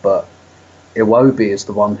goal, but Iwobi is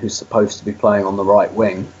the one who's supposed to be playing on the right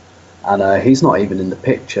wing, and he's not even in the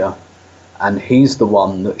picture, and he's the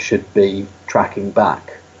one that should be tracking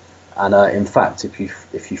back. And in fact, if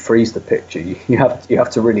you freeze the picture, you have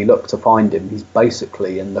to really look to find him. He's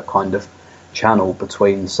basically in the kind of channel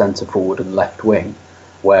between centre forward and left wing,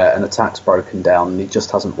 where an attack's broken down, and he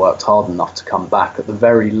just hasn't worked hard enough to come back. At the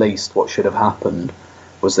very least, what should have happened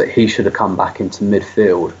was that he should have come back into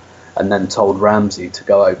midfield and then told Ramsey to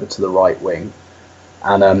go over to the right wing.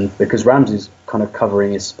 And because Ramsey's kind of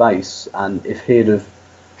covering his space, and if he'd have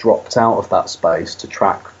dropped out of that space to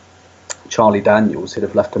track Charlie Daniels, he'd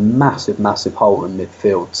have left a massive, massive hole in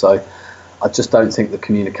midfield. So I just don't think the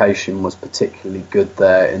communication was particularly good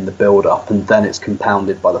there in the build-up, and then it's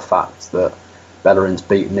compounded by the fact that Bellerin's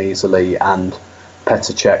beaten easily, and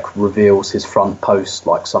Petr Cech reveals his front post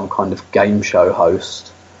like some kind of game show host.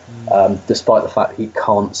 Despite the fact he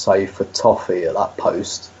can't save for toffee at that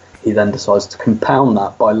post, he then decides to compound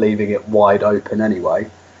that by leaving it wide open anyway.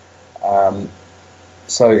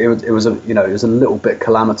 So it was a little bit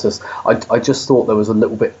calamitous. I just thought there was a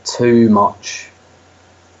little bit too much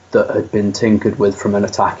that had been tinkered with from an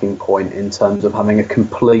attacking point, in terms of having a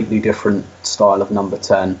completely different style of number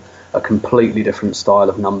 10, a completely different style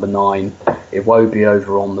of number 9. Iwobi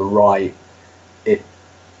over on the right.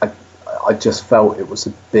 I just felt it was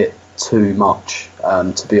a bit too much,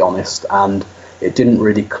 to be honest, and it didn't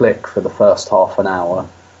really click for the first half an hour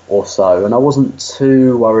or so. And I wasn't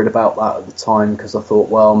too worried about that at the time, because I thought,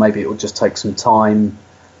 well, maybe it would just take some time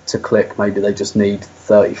to click. Maybe they just need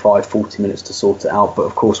 35, 40 minutes to sort it out. But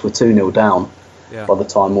of course, we're 2-0 down by the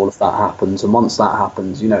time all of that happens. And once that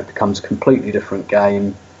happens, it becomes a completely different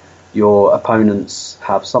game. Your opponents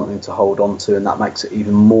have something to hold on to, and that makes it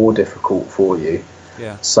even more difficult for you.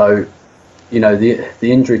 Yeah. So, the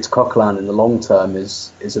injury to Coquelin in the long term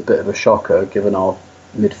is a bit of a shocker, given our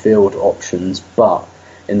midfield options. But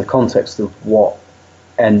in the context of what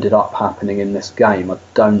ended up happening in this game, I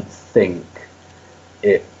don't think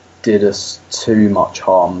it did us too much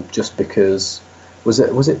harm, just because was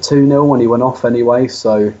it 2-0 when he went off anyway?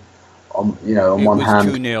 So on one hand,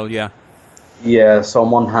 2-0, yeah. So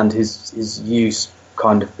on one hand, his use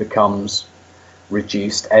kind of becomes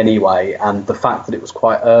reduced anyway, and the fact that it was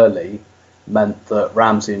quite early meant that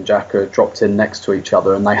Ramsey and Xhaka dropped in next to each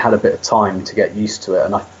other, and they had a bit of time to get used to it.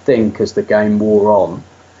 And I think as the game wore on,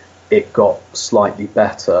 it got slightly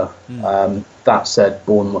better. That said,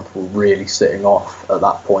 Bournemouth were really sitting off at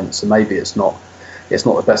that point, so maybe it's not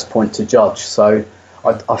the best point to judge. So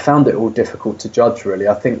I found it all difficult to judge, really.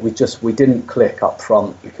 I think we didn't click up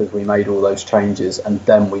front because we made all those changes, and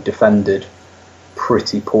then we defended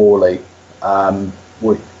pretty poorly,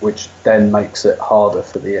 which then makes it harder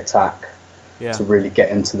for the attack to really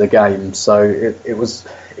get into the game. So it was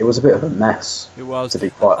a bit of a mess. It was, to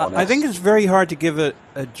be quite honest. I think it's very hard to give a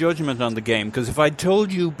judgment on the game, because if I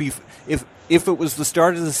told you if it was the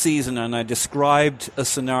start of the season and I described a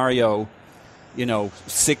scenario,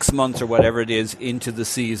 6 months or whatever it is into the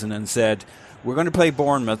season, and said, we're going to play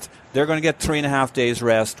Bournemouth, they're going to get 3.5 days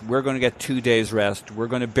rest, we're going to get 2 days rest, we're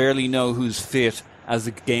going to barely know who's fit as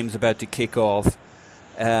the game's about to kick off.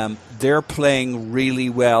 They're playing really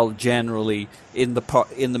well generally in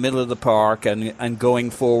the middle of the park, and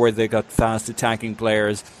going forward they got fast attacking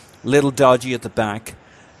players, little dodgy at the back.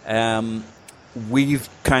 We've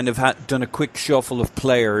kind of done a quick shuffle of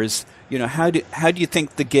players. How do you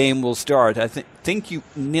think the game will start? I think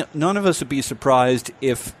none of us would be surprised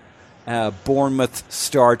if Bournemouth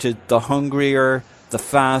started the hungrier, the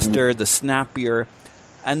faster, the snappier,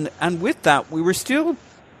 and with that we were still,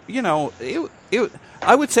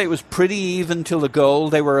 I would say it was pretty even till the goal.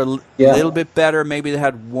 They were a little bit better. Maybe they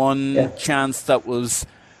had one chance that was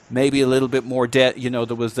maybe a little bit more there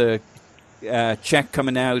was the Czech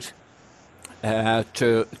coming out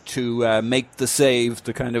to make the save,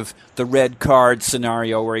 the kind of the red card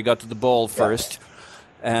scenario where he got to the ball first.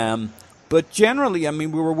 But generally, we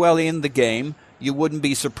were well in the game. You wouldn't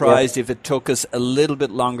be surprised if it took us a little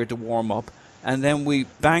bit longer to warm up. And then we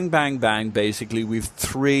bang, bang, bang, basically. We've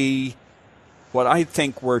 3, what I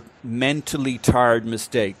think were mentally tired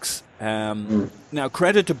mistakes. Now,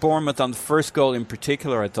 credit to Bournemouth on the first goal in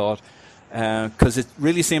particular, I thought. because it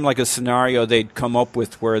really seemed like a scenario they'd come up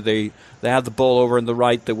with where they had the ball over on the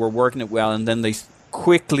right, they were working it well, and then they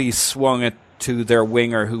quickly swung it to their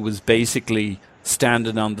winger, who was basically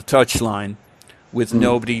standing on the touchline with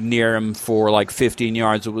nobody near him for like 15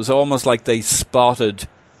 yards. It was almost like they spotted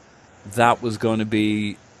that was going to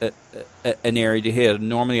be an area to hit.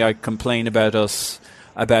 Normally I complain about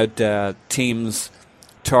teams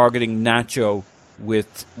targeting Nacho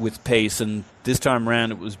with pace, and this time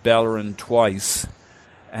around it was Bellerin twice.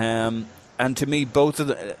 And to me, both of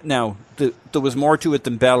there was more to it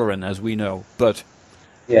than Bellerin, as we know, but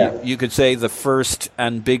you could say the first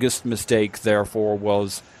and biggest mistake, therefore,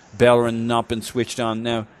 was Bellerin not been switched on.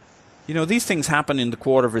 Now, these things happen in the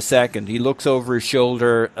quarter of a second. He looks over his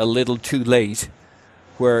shoulder a little too late,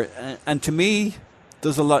 and to me,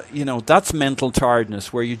 there's a lot, that's mental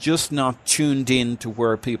tiredness, where you're just not tuned in to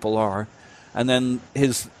where people are. And then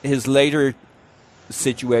his later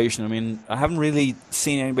situation, I mean, I haven't really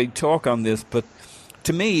seen anybody talk on this, but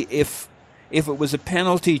to me, if it was a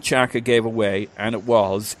penalty Xhaka gave away, and it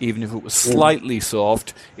was, even if it was slightly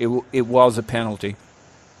soft, it was a penalty.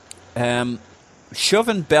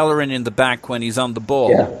 Shoving Bellerin in the back when he's on the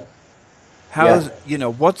ball,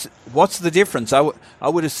 what's the difference? I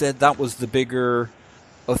would have said that was the bigger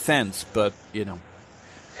offence, but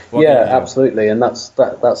absolutely, and that's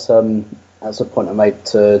a point I made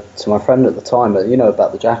to my friend at the time,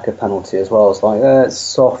 about the Xhaka penalty as well. It's like, it's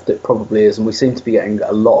soft, it probably is, and we seem to be getting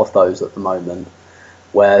a lot of those at the moment,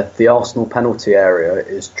 where the Arsenal penalty area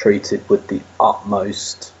is treated with the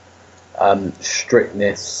utmost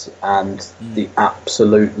strictness, and the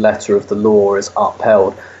absolute letter of the law is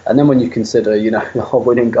upheld. And then when you consider, our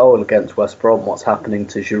winning goal against West Brom, what's happening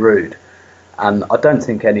to Giroud, and I don't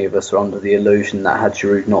think any of us are under the illusion that had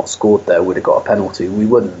Giroud not scored there, we'd have got a penalty. We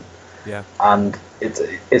wouldn't. Yeah. And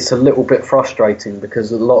it's a little bit frustrating,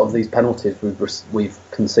 because a lot of these penalties we've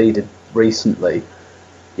conceded recently,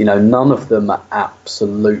 none of them are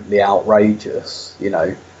absolutely outrageous,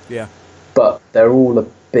 Yeah. but they're all a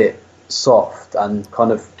bit soft, and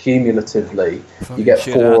kind of cumulatively you get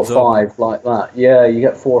 4 or 5 like that. Yeah, you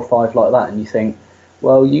get 4 or 5 like that, and you think,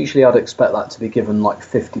 well, usually I'd expect that to be given like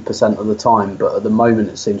 50% of the time, but at the moment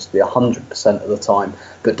it seems to be 100% of the time.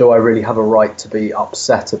 But do I really have a right to be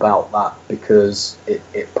upset about that? Because it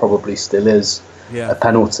probably still is a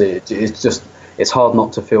penalty. It's hard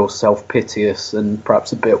not to feel self-piteous and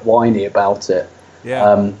perhaps a bit whiny about it.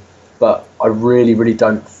 Yeah. But I really, really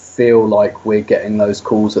don't feel like we're getting those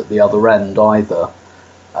calls at the other end either.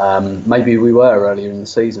 Maybe we were earlier in the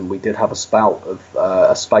season. We did have a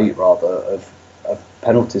spate of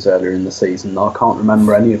penalties earlier in the season. I can't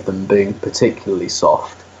remember any of them being particularly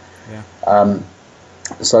soft. Yeah.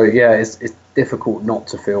 It's difficult not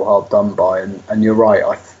to feel hard done by, and you're right.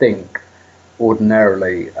 I think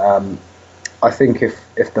ordinarily, I think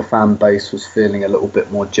if the fan base was feeling a little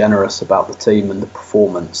bit more generous about the team and the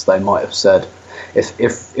performance, they might have said, if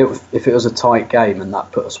it was a tight game and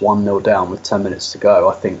that put us 1-0 down with 10 minutes to go,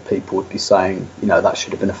 I think people would be saying, that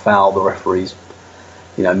should have been a foul. The referees,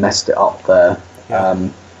 messed it up there. Yeah.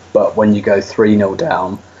 But when you go 3-0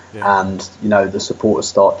 down, and the supporters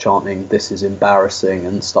start chanting, "This is embarrassing"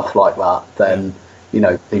 and stuff like that, then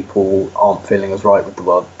people aren't feeling as right with the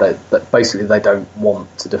world. Basically they don't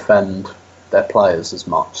want to defend their players as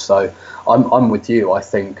much. So I'm with you. I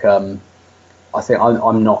think I'm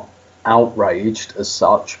not outraged as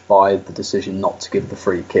such by the decision not to give the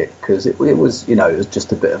free kick, because it was it was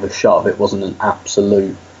just a bit of a shove. It wasn't an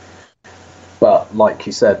absolute. But like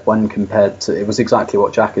you said, when compared to, it was exactly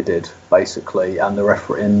what Xhaka did basically, and the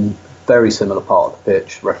referee in very similar part of the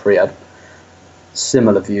pitch, referee had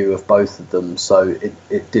similar view of both of them. So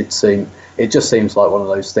it just seems like one of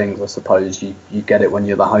those things. I suppose you get it when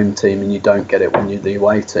you're the home team, and you don't get it when you're the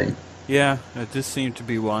away team. Yeah, it does seem to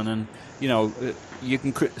be one, and you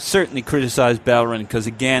can certainly criticise Bellerin, because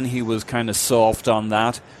again he was kind of soft on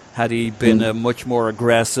that. Had he been a much more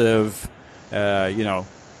aggressive, had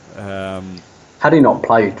he not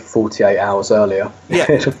played 48 hours earlier,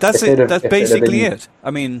 that's basically it. I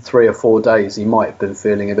mean, 3 or 4 days, he might have been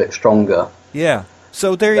feeling a bit stronger. Yeah.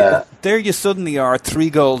 So there you suddenly are, 3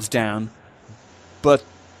 goals down, but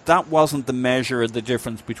that wasn't the measure of the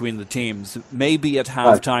difference between the teams. Maybe at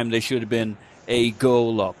halftime they should have been a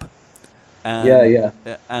goal up.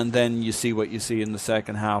 And then you see what you see in the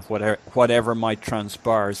second half, whatever might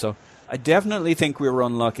transpire. So I definitely think we were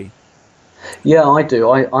unlucky. Yeah, I do.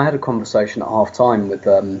 I had a conversation at half time with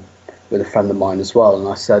a friend of mine as well, and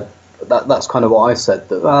I said that's kind of what I said,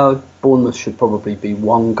 that Bournemouth should probably be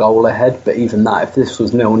 1 goal ahead, but even that, if this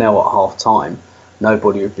was 0-0 at half time,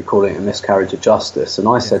 nobody would be calling it a miscarriage of justice. And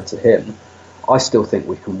I said to him, I still think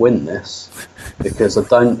we can win this, because I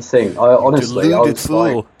don't think, I honestly, I deluded was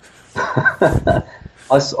fool.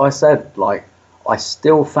 like, I said, like, I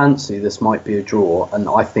still fancy this might be a draw, and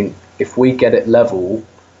I think if we get it level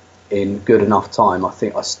in good enough time,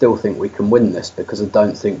 I still think we can win this, because I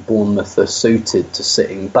don't think Bournemouth are suited to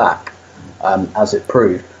sitting back, as it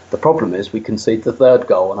proved. The problem is we conceded the third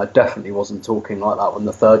goal, and I definitely wasn't talking like that when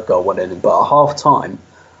the third goal went in. But at half time,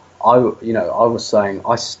 I was saying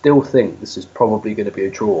I still think this is probably going to be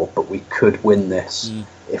a draw, but we could win this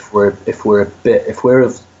if we're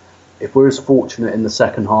as fortunate in the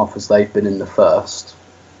second half as they've been in the first.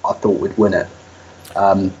 I thought we'd win it.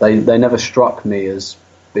 They never struck me as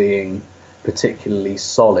being particularly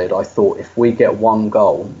solid. I thought if we get one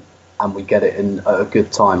goal and we get it in at a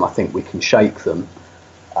good time, I think we can shake them.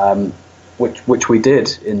 Which we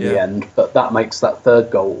did in the end, but that makes that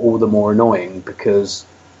third goal all the more annoying, because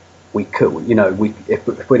we could,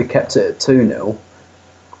 if we'd have kept it at 2-0,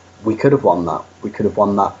 we could have won that. We could have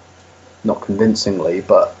won that, not convincingly,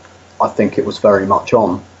 but I think it was very much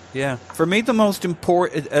on. Yeah, for me, the most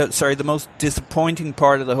disappointing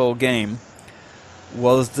part of the whole game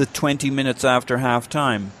was the 20 minutes after half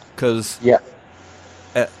time, because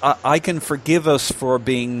I can forgive us for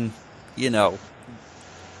being,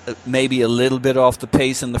 maybe a little bit off the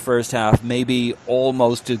pace in the first half, maybe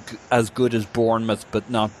almost as good as Bournemouth, but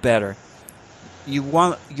not better. You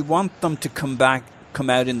want them to come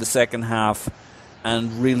out in the second half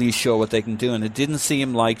and really show what they can do, and it didn't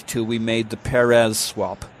seem like till we made the Perez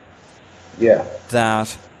swap. Yeah.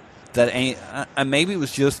 And maybe it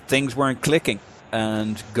was just things weren't clicking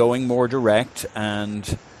and going more direct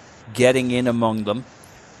and getting in among them,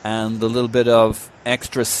 and the little bit of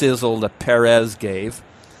extra sizzle that Perez gave.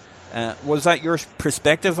 Was that your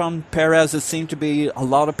perspective on Perez? It seemed to be a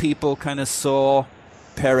lot of people kind of saw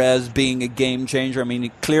Perez being a game changer. I mean, he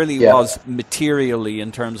clearly was materially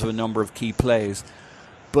in terms of a number of key plays,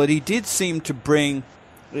 but he did seem to bring.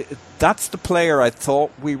 That's the player I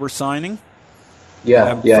thought we were signing.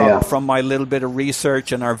 From my little bit of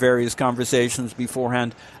research and our various conversations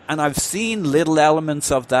beforehand, and I've seen little elements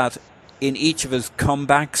of that in each of his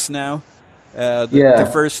comebacks now. The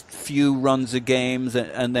first few runs of games,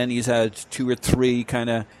 and then he's had 2 or 3 kind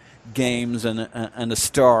of games and a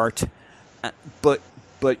start, but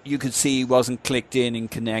you could see he wasn't clicked in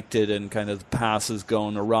and connected, and kind of the passes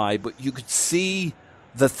going awry. But you could see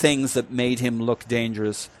the things that made him look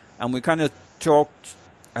dangerous, and we kind of talked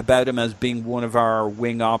about him as being one of our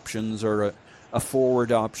wing options or a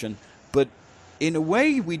forward option. But in a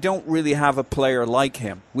way, we don't really have a player like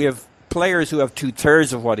him. We have players who have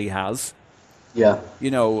 2/3 of what he has. Yeah.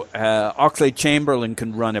 Oxlade-Chamberlain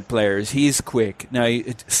can run at players. He's quick. Now,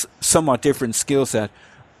 it's somewhat different skill set.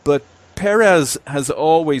 But Perez has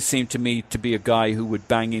always seemed to me to be a guy who would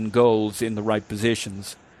bang in goals in the right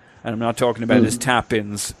positions. And I'm not talking about his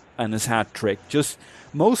tap-ins and his hat trick. Just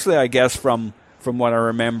mostly, I guess, from what I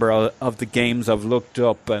remember of the games I've looked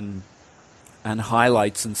up and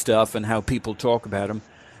highlights and stuff, and how people talk about him.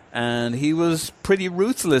 And he was pretty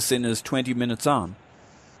ruthless in his 20 minutes on.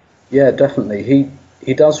 Yeah, definitely.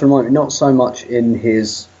 He does remind me, not so much in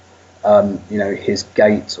his his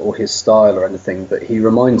gait or his style or anything, but he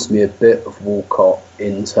reminds me a bit of Walcott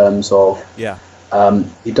in terms of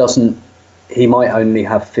he might only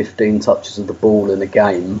have 15 touches of the ball in a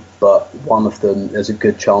game, but there's a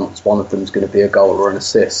good chance one of them is going to be a goal or an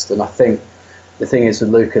assist. And I think the thing is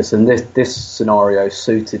with Lucas, and this scenario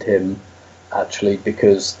suited him actually,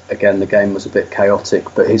 because again the game was a bit chaotic,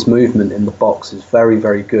 but his movement in the box is very,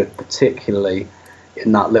 very good, particularly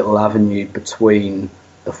in that little avenue between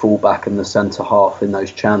the fullback and the centre half in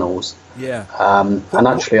those channels. Yeah. And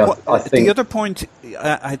actually, I think the other point,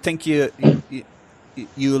 I think you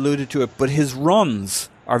alluded to it, but his runs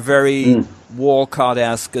are very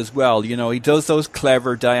Walcott-esque as well. He does those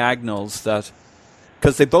clever diagonals that,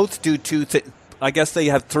 because they both do I guess they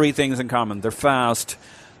have 3 things in common. They're fast.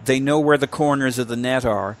 They know where the corners of the net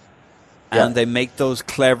are, and they make those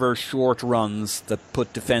clever short runs that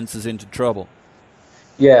put defences into trouble.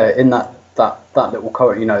 Yeah, in that little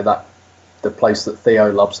corner, that the place that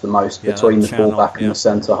Theo loves the most, between the fullback and the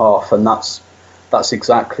centre half, and that's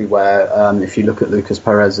exactly where, if you look at Lucas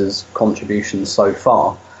Perez's contributions so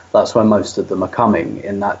far, that's where most of them are coming,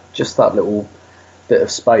 in that little bit of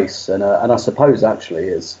space, and I suppose actually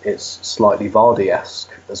it's slightly Vardy-esque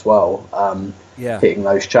as well, hitting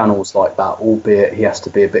those channels like that, albeit he has to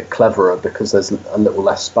be a bit cleverer because there's a little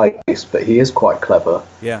less space, but he is quite clever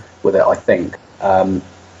with it, I think. And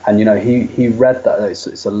he read that.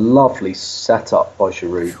 It's a lovely setup by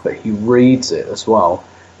Giroud, but he reads it as well.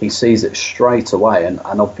 He sees it straight away, and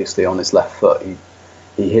obviously on his left foot,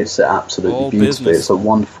 He hits it absolutely All beautifully. business. It's a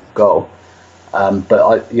wonderful goal.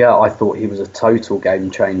 But I thought he was a total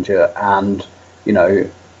game changer. And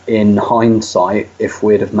in hindsight, if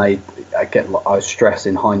we'd have made, again, I stress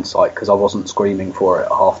in hindsight because I wasn't screaming for it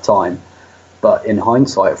at half time. But in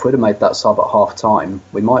hindsight, if we'd have made that sub at half time,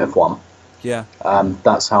 we might have won. Yeah.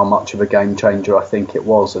 That's how much of a game changer I think it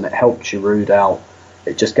was, and it helped Giroud out.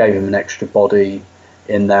 It just gave him an extra body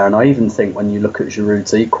in there. And I even think when you look at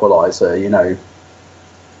Giroud's equaliser,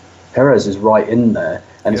 Perez is right in there,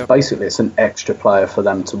 and Yep. it's an extra player for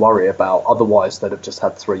them to worry about. Otherwise, they'd have just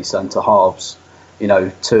had three centre halves,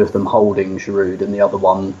 two of them holding Giroud and the other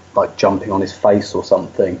one like jumping on his face or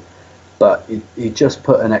something. But he just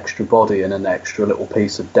put an extra body and an extra little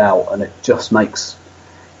piece of doubt, and it just makes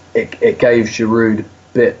it gave Giroud a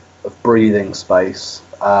bit of breathing space,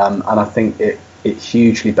 and I think it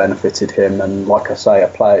hugely benefited him. And like I say, a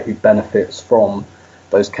player who benefits from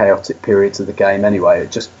those chaotic periods of the game anyway.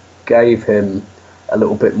 It just gave him a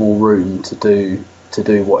little bit more room to do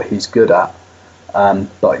what he's good at.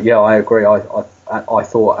 But yeah, I agree. I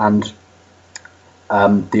thought, and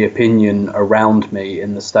the opinion around me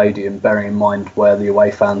in the stadium, bearing in mind where the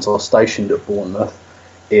away fans are stationed at Bournemouth,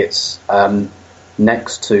 it's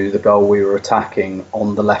next to the goal we were attacking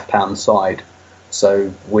on the left-hand side.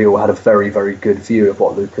 So we all had a very, very good view of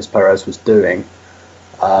what Lucas Perez was doing,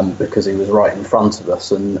 because he was right in front of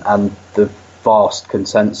us. And the vast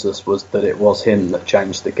consensus was that it was him that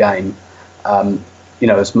changed the game.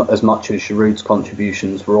 As much as Giroud's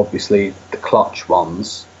contributions were obviously the clutch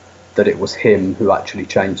ones, that it was him who actually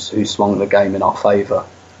who swung the game in our favour.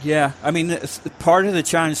 Yeah, I mean, part of the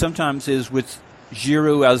challenge sometimes is with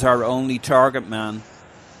Giroud as our only target man.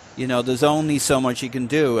 There's only so much he can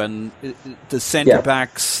do, and the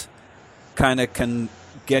centre-backs kind of can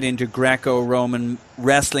get into Greco-Roman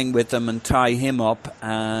wrestling with him and tie him up,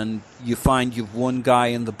 and you find you've one guy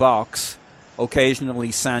in the box.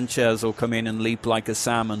 Occasionally Sanchez will come in and leap like a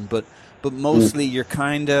salmon, but mostly you're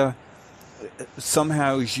kind of...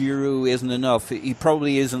 Somehow Giroud isn't enough. He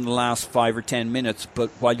probably is in the last 5 or 10 minutes, but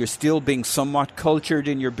while you're still being somewhat cultured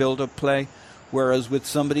in your build-up play, whereas with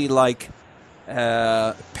somebody like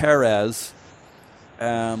Perez,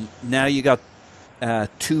 now you got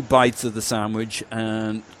 2 bites of the sandwich.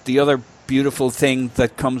 And the other beautiful thing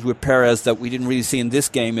that comes with Perez that we didn't really see in this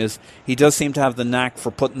game is he does seem to have the knack for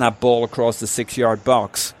putting that ball across the 6-yard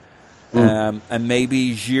box. And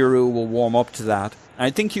maybe Giroud will warm up to that. I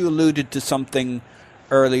think you alluded to something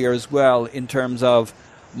earlier as well in terms of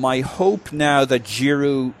my hope now that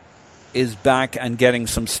Giroud is back and getting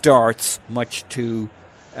some starts, much to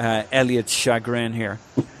Elliot's chagrin here,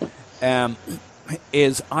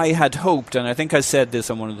 is I had hoped, and I think I said this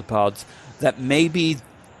on one of the pods, that maybe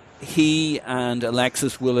he and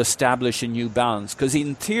Alexis will establish a new balance, because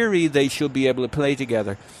in theory they should be able to play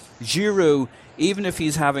together. Giroud, even if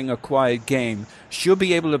he's having a quiet game, should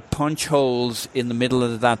be able to punch holes in the middle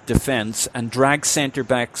of that defence and drag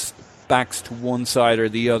centre-backs to one side or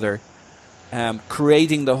the other,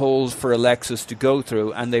 creating the holes for Alexis to go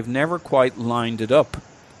through, and they've never quite lined it up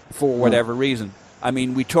for whatever reason. I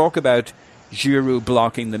mean, we talk about Giroud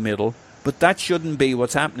blocking the middle, but that shouldn't be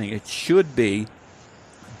what's happening. It should be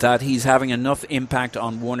that he's having enough impact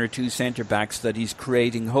on one or two centre-backs that he's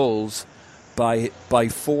creating holes by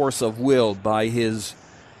force of will, by his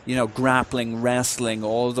grappling, wrestling,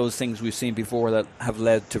 all those things we've seen before that have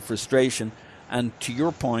led to frustration. And to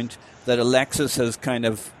your point, that Alexis has kind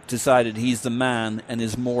of decided he's the man and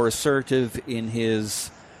is more assertive in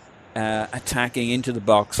his attacking into the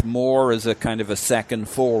box, more as a kind of a second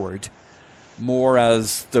forward, more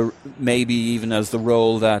as maybe even as the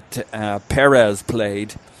role that Perez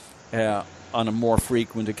played on a more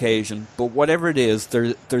frequent occasion. But whatever it is,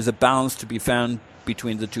 there's a balance to be found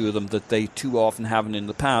between the two of them that they too often haven't in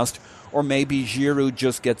the past. Or maybe Giroud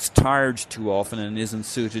just gets tired too often and isn't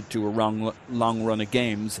suited to a long run of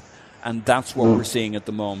games. And that's what we're seeing at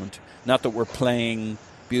the moment. Not that we're playing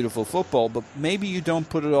beautiful football, but maybe you don't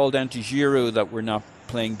put it all down to Giroud that we're not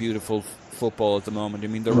playing beautiful football at the moment. I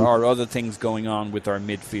mean, there are other things going on with our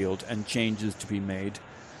midfield and changes to be made.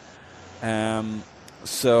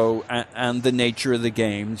 So, and the nature of the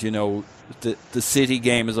games, the City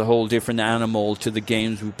game is a whole different animal to the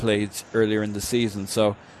games we played earlier in the season.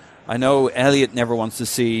 So I know Elliot never wants to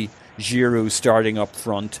see Giroud starting up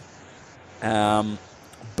front.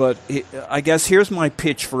 But I guess here's my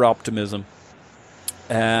pitch for optimism.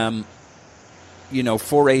 For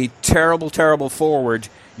a terrible, terrible forward,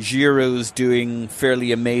 Giroud's doing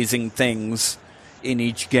fairly amazing things in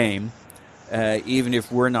each game. Even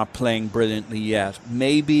if we're not playing brilliantly yet.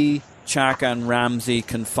 Maybe Xhaka and Ramsey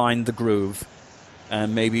can find the groove,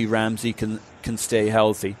 and maybe Ramsey can can stay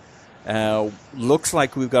healthy. Looks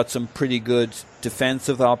like we've got some pretty good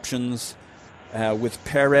defensive options. With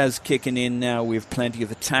Perez kicking in now, we have plenty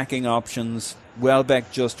of attacking options.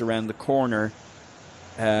 Welbeck just around the corner.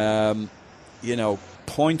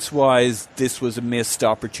 Points-wise, this was a missed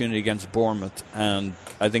opportunity against Bournemouth, and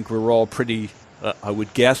I think we were all pretty. I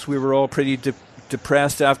would guess we were all pretty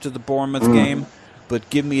depressed after the Bournemouth game. But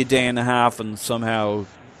give me a day and a half, and somehow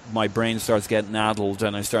my brain starts getting addled,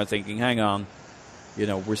 and I start thinking, "Hang on,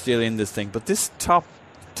 we're still in this thing." But this top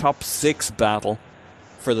 6 battle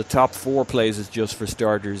for the top 4 places, just for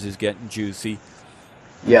starters, is getting juicy.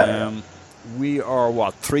 Yeah. We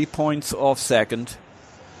are 3 points off second.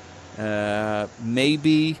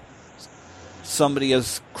 Maybe somebody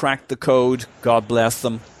has cracked the code. God bless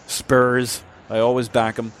them. Spurs. I always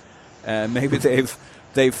back them. Maybe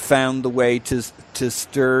they've found the way to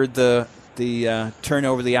stir the turn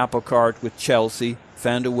over the apple cart with Chelsea.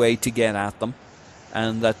 Found a way to get at them,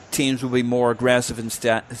 and that teams will be more aggressive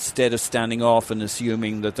instead of standing off and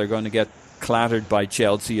assuming that they're going to get clattered by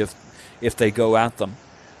Chelsea if they go at them.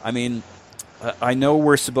 I mean, I know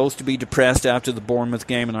we're supposed to be depressed after the Bournemouth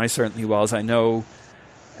game, and I certainly was. I know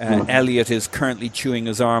Elliott is currently chewing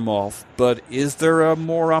his arm off, but is there a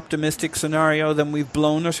more optimistic scenario than we've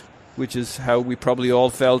blown it, which is how we probably all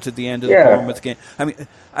felt at the end of the Bournemouth game? I mean,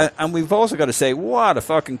 and we've also got to say, what a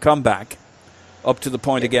fucking comeback up to the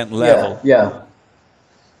point of getting level. Yeah.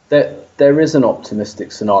 There is an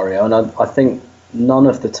optimistic scenario, and I think none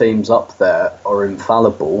of the teams up there are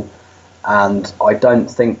infallible, and I don't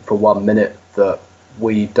think for 1 minute that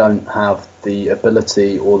we don't have the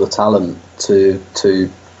ability or the talent to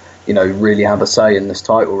really have a say in this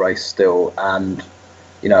title race still, and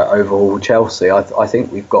overhaul Chelsea. I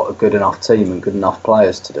think we've got a good enough team and good enough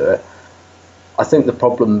players to do it. I think the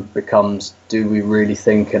problem becomes, do we really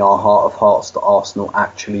think in our heart of hearts that Arsenal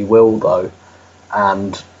actually will, though?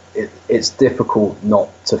 And it's difficult not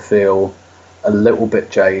to feel a little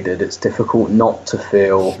bit jaded. It's difficult not to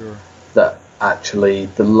feel that actually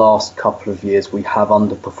the last couple of years we have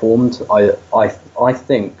underperformed. I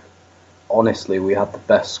think, honestly, we had the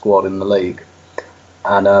best squad in the league.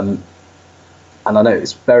 And I know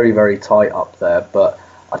it's very, very tight up there, but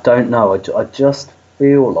I don't know. I just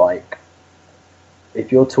feel like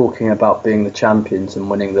if you're talking about being the champions and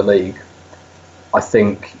winning the league, I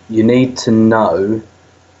think you need to know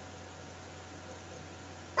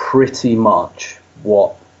pretty much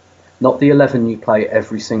what, not the 11 you play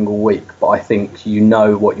every single week, but I think you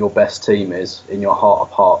know what your best team is in your heart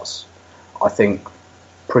of hearts. I think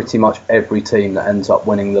pretty much every team that ends up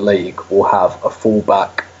winning the league will have a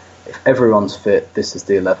fullback. If everyone's fit, this is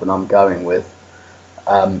the 11 I'm going with.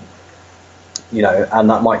 And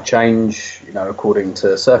that might change, according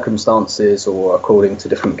to circumstances or according to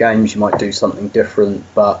different games. You might do something different,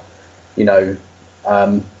 but,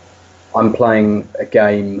 I'm playing a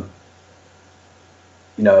game,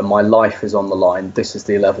 and my life is on the line. This is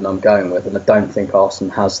the 11 I'm going with, and I don't think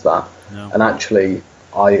Arsenal has that. No. And actually,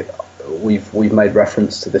 we've made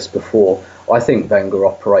reference to this before. I think Wenger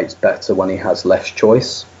operates better when he has less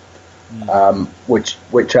choice,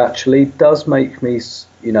 which actually does make me,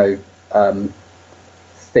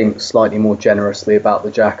 think slightly more generously about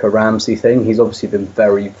the Xhaka Ramsey thing. He's obviously been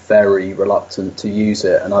very, very reluctant to use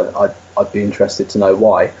it, and I'd be interested to know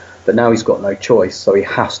why. But now he's got no choice, so he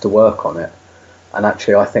has to work on it. And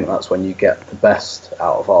actually, I think that's when you get the best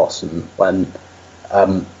out of Arsene, when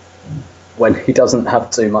he doesn't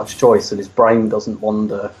have too much choice and his brain doesn't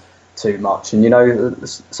wander too much. And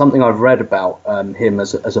something I've read about him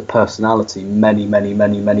as a personality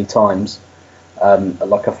many times,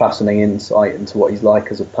 like a fascinating insight into what he's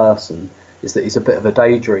like as a person, is that he's a bit of a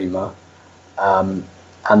daydreamer,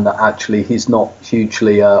 and that actually he's not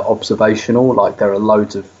hugely observational. Like, there are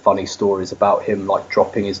loads of funny stories about him, like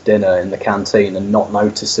dropping his dinner in the canteen and not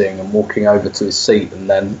noticing and walking over to his seat and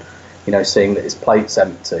then, seeing that his plate's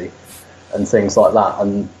empty and things like that.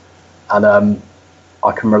 And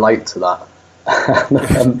I can relate to that.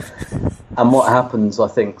 And what happens, I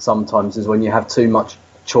think, sometimes is when you have too much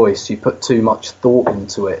choice, you put too much thought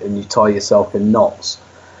into it and you tie yourself in knots.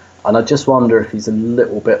 And I just wonder if he's a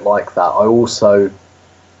little bit like that. I also,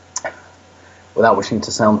 without wishing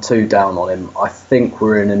to sound too down on him, I think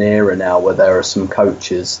we're in an era now where there are some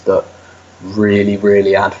coaches that really,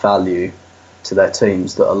 really add value to their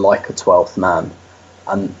teams that are like a 12th man.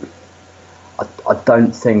 And I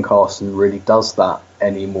don't think Arsene really does that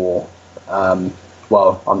anymore.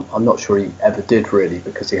 Well, I'm not sure he ever did, really,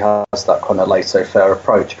 because he has that kind of laissez-faire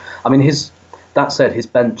approach. I mean, that said, his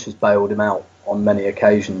bench has bailed him out on many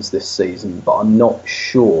occasions this season, but I'm not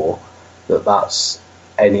sure that that's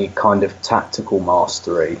any kind of tactical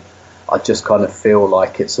mastery. I just kind of feel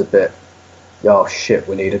like it's a bit, oh shit,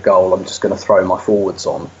 we need a goal, I'm just going to throw my forwards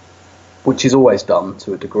on, which is always done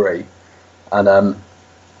to a degree. And I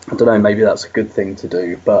don't know, maybe that's a good thing to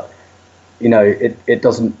do, but it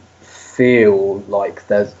doesn't feel like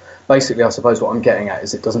there's, basically I suppose what I'm getting at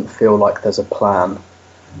is it doesn't feel like there's a plan,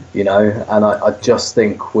 and I just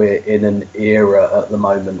think we're in an era at the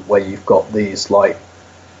moment where you've got these like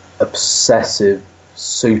obsessive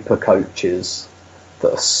super coaches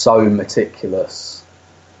that are so meticulous,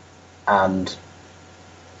 and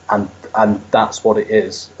that's what it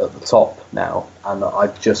is at the top now. And I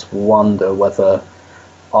just wonder whether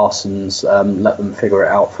Arsenal's let them figure it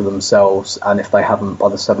out for themselves, and if they haven't by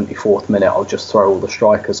the 74th minute, I'll just throw all the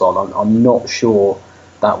strikers on. I'm not sure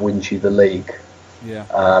that wins you the league at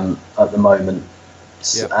the moment.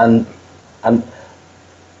 And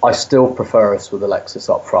I still prefer us with Alexis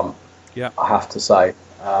up front. I have to say,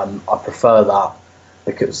 I prefer that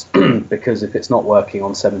because because if it's not working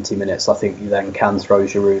on 70 minutes, I think you then can throw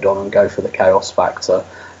Giroud on and go for the chaos factor.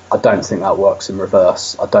 I don't think that works in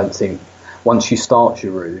reverse. I don't think once you start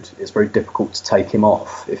Giroud, it's very difficult to take him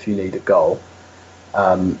off if you need a goal.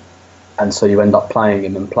 And so you end up playing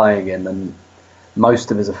him, and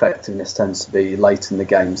most of his effectiveness tends to be late in the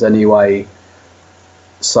games anyway.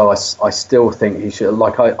 So I still think he should,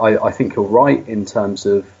 I think you're right in terms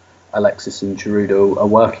of Alexis and Giroud are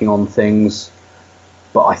working on things,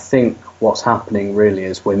 but I think what's happening really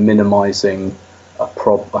is we're minimising a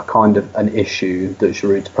kind of an issue that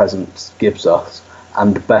Giroud's presence gives us.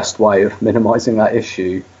 And the best way of minimising that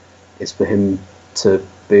issue is for him to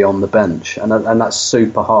be on the bench. And that's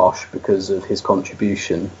super harsh because of his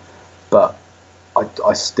contribution. But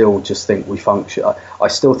I still just think we function. I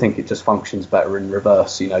still think it just functions better in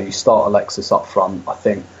reverse. You start Alexis up front. I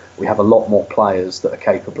think we have a lot more players that are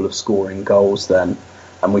capable of scoring goals then,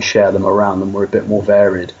 and we share them around and we're a bit more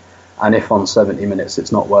varied. And if on 70 minutes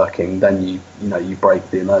it's not working, then you break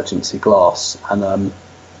the emergency glass. And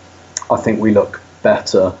I think we look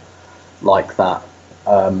better like that.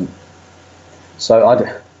 So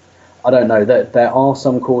I don't know. There are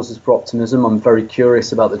some causes for optimism. I'm very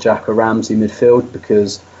curious about the Xhaka Ramsey midfield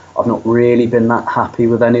because I've not really been that happy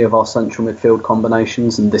with any of our central midfield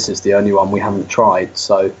combinations, and this is the only one we haven't tried.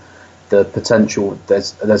 So the potential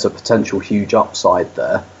there's a potential huge upside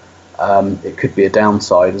there. It could be a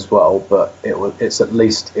downside as well, but it's at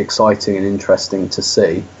least exciting and interesting to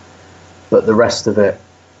see. But the rest of it,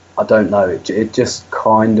 I don't know. It just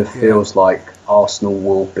kind of feels like Arsenal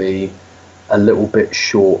will be a little bit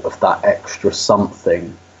short of that extra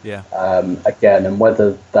something. Again, and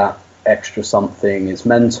whether that extra something is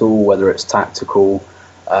mental, whether it's tactical,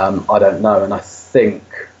 I don't know. And I think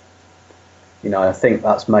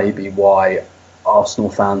that's maybe why Arsenal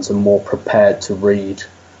fans are more prepared to read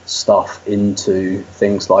stuff into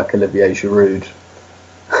things like Olivier Giroud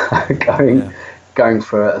going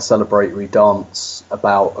for a celebratory dance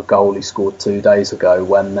about a goal he scored 2 days ago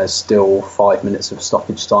when there's still 5 minutes of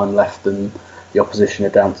stoppage time left and the opposition are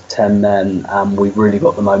down to 10 men, and we've really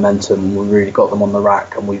got the momentum, we really got them on the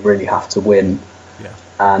rack, and we really have to win.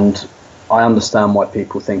 And I understand why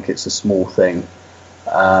people think it's a small thing,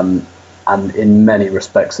 and in many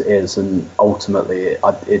respects it is, and ultimately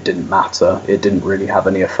it didn't matter, it didn't really have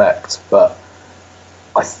any effect. But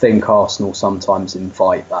I think Arsenal sometimes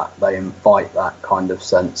invite that kind of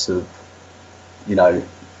sense of,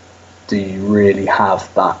 do you really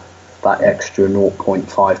have that extra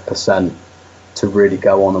 0.5% to really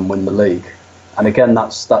go on and win the league? And again,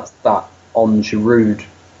 that's that on Giroud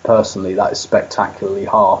personally, that is spectacularly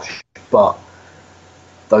harsh, but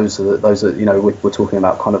those are we're talking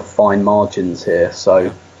about kind of fine margins here.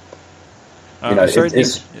 So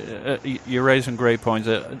you're raising great points.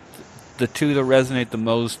 The two that resonate the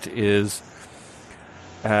most is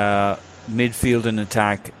midfield and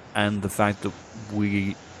attack, and the fact that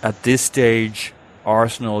we, at this stage,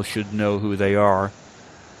 Arsenal should know who they are.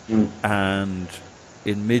 And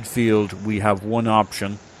in midfield, we have one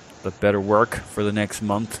option that better work for the next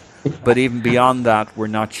month. But even beyond that, we're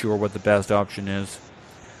not sure what the best option is.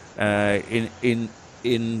 In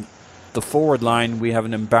the forward line, we have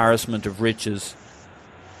an embarrassment of riches,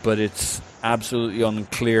 but it's absolutely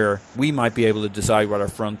unclear. We might be able to decide what our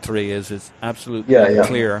front three is. It's absolutely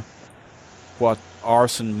unclear what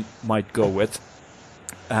Arsene might go with.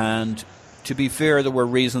 And to be fair, there were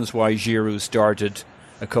reasons why Giroud started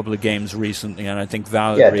a couple of games recently, and I think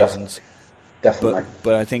valid reasons. Definitely.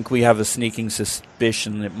 But I think we have a sneaking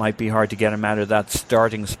suspicion it might be hard to get him out of that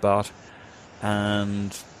starting spot.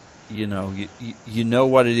 And you know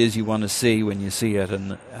what it is you want to see when you see it,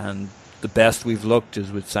 and the best we've looked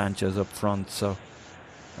is with Sanchez up front. So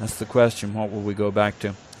that's the question: what will we go back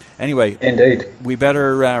to? Anyway, indeed, we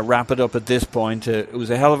better wrap it up at this point. It was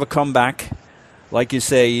a hell of a comeback. Like you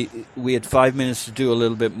say, we had 5 minutes to do a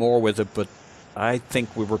little bit more with it, but I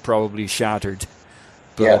think we were probably shattered.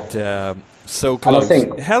 But so close. And I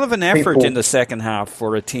think hell of an effort in the second half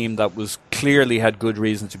for a team that was clearly had good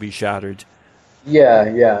reason to be shattered.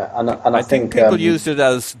 Yeah, and I think people used it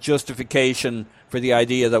as justification for the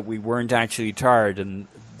idea that we weren't actually tired, and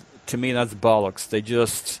to me that's bollocks. They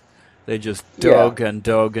just dug and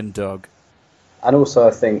dug and dug. And also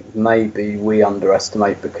I think maybe we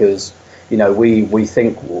underestimate because, you know, we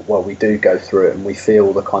think, well, we do go through it and we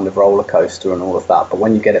feel the kind of roller coaster and all of that, but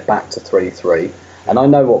when you get it back to 3-3, and I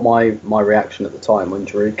know what my reaction at the time when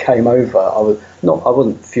Giroud came over, I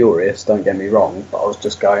wasn't furious, don't get me wrong, but I was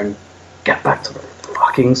just going, get back to the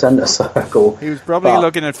fucking centre circle. He was probably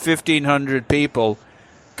looking at 1,500 people,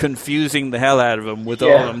 confusing the hell out of him with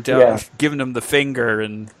all of them giving him the finger.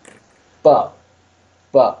 But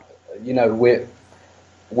you know,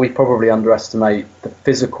 we probably underestimate the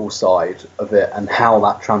physical side of it and how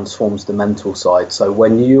that transforms the mental side. So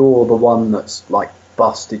when you're the one that's like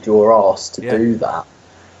busted your ass to do that,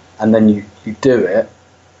 and then you do it,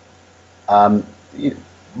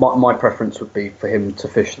 my preference would be for him to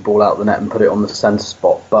fish the ball out of the net and put it on the centre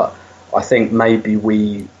spot. But I think maybe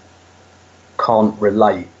we can't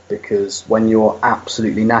relate because when you're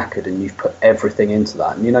absolutely knackered and you've put everything into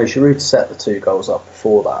that, and you know Giroud set the 2 goals up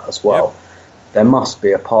before that as well, there must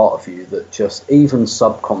be a part of you that just even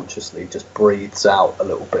subconsciously just breathes out a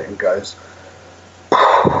little bit and goes,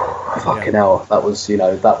 fucking hell, that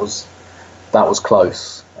was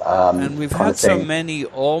close. And we've had so many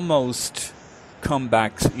almost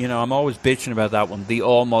comebacks. You know, I'm always bitching about that one. The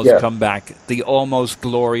almost comeback, the almost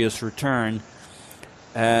glorious return.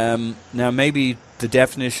 Now maybe the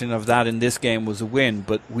definition of that in this game was a win,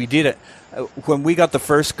 but we did it when we got the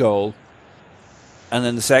first goal. And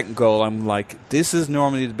then the second goal, I'm like, this is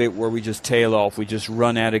normally the bit where we just tail off. We just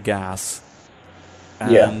run out of gas.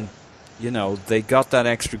 And, you know, they got that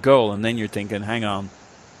extra goal. And then you're thinking, hang on,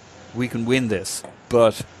 we can win this.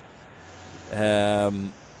 But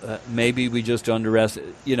maybe we just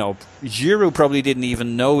underestimated. You know, Giroud probably didn't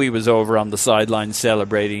even know he was over on the sideline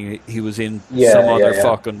celebrating. He was in some other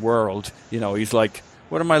fucking world. You know, he's like,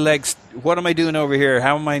 what are my legs? What am I doing over here?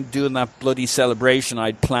 How am I doing that bloody celebration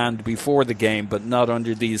I'd planned before the game, but not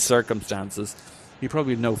under these circumstances? He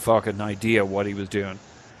probably had no fucking idea what he was doing.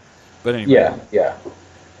 But anyway.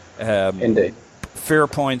 Indeed. Fair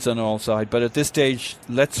points on all sides. But at this stage,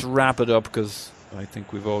 let's wrap it up because I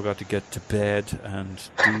think we've all got to get to bed and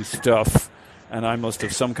do stuff. And I must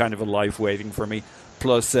have some kind of a life waiting for me.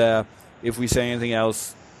 Plus, if we say anything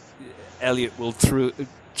else, Elliot will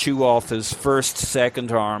chew off his first, second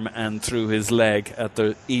arm and through his leg at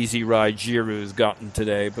the easy ride Giroud's gotten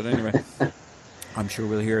today. But anyway, I'm sure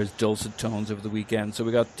we'll hear his dulcet tones over the weekend. So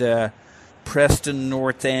we got Preston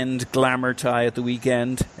North End Glamour tie at the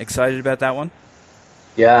weekend. Excited about that one?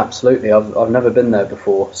 Yeah, absolutely. I've never been there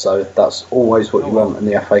before, so that's always what you want in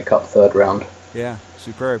the FA Cup third round. Yeah,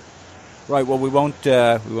 superb. Right, well, we won't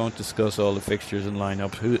discuss all the fixtures and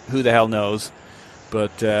lineup. Who the hell knows?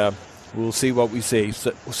 But we'll see what we see.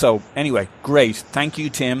 So anyway, great. Thank you,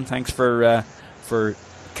 Tim. Thanks for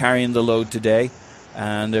carrying the load today.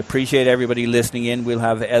 And appreciate everybody listening in. We'll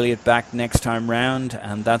have Elliot back next time round.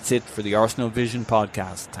 And that's it for the Arsenal Vision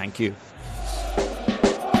podcast. Thank you.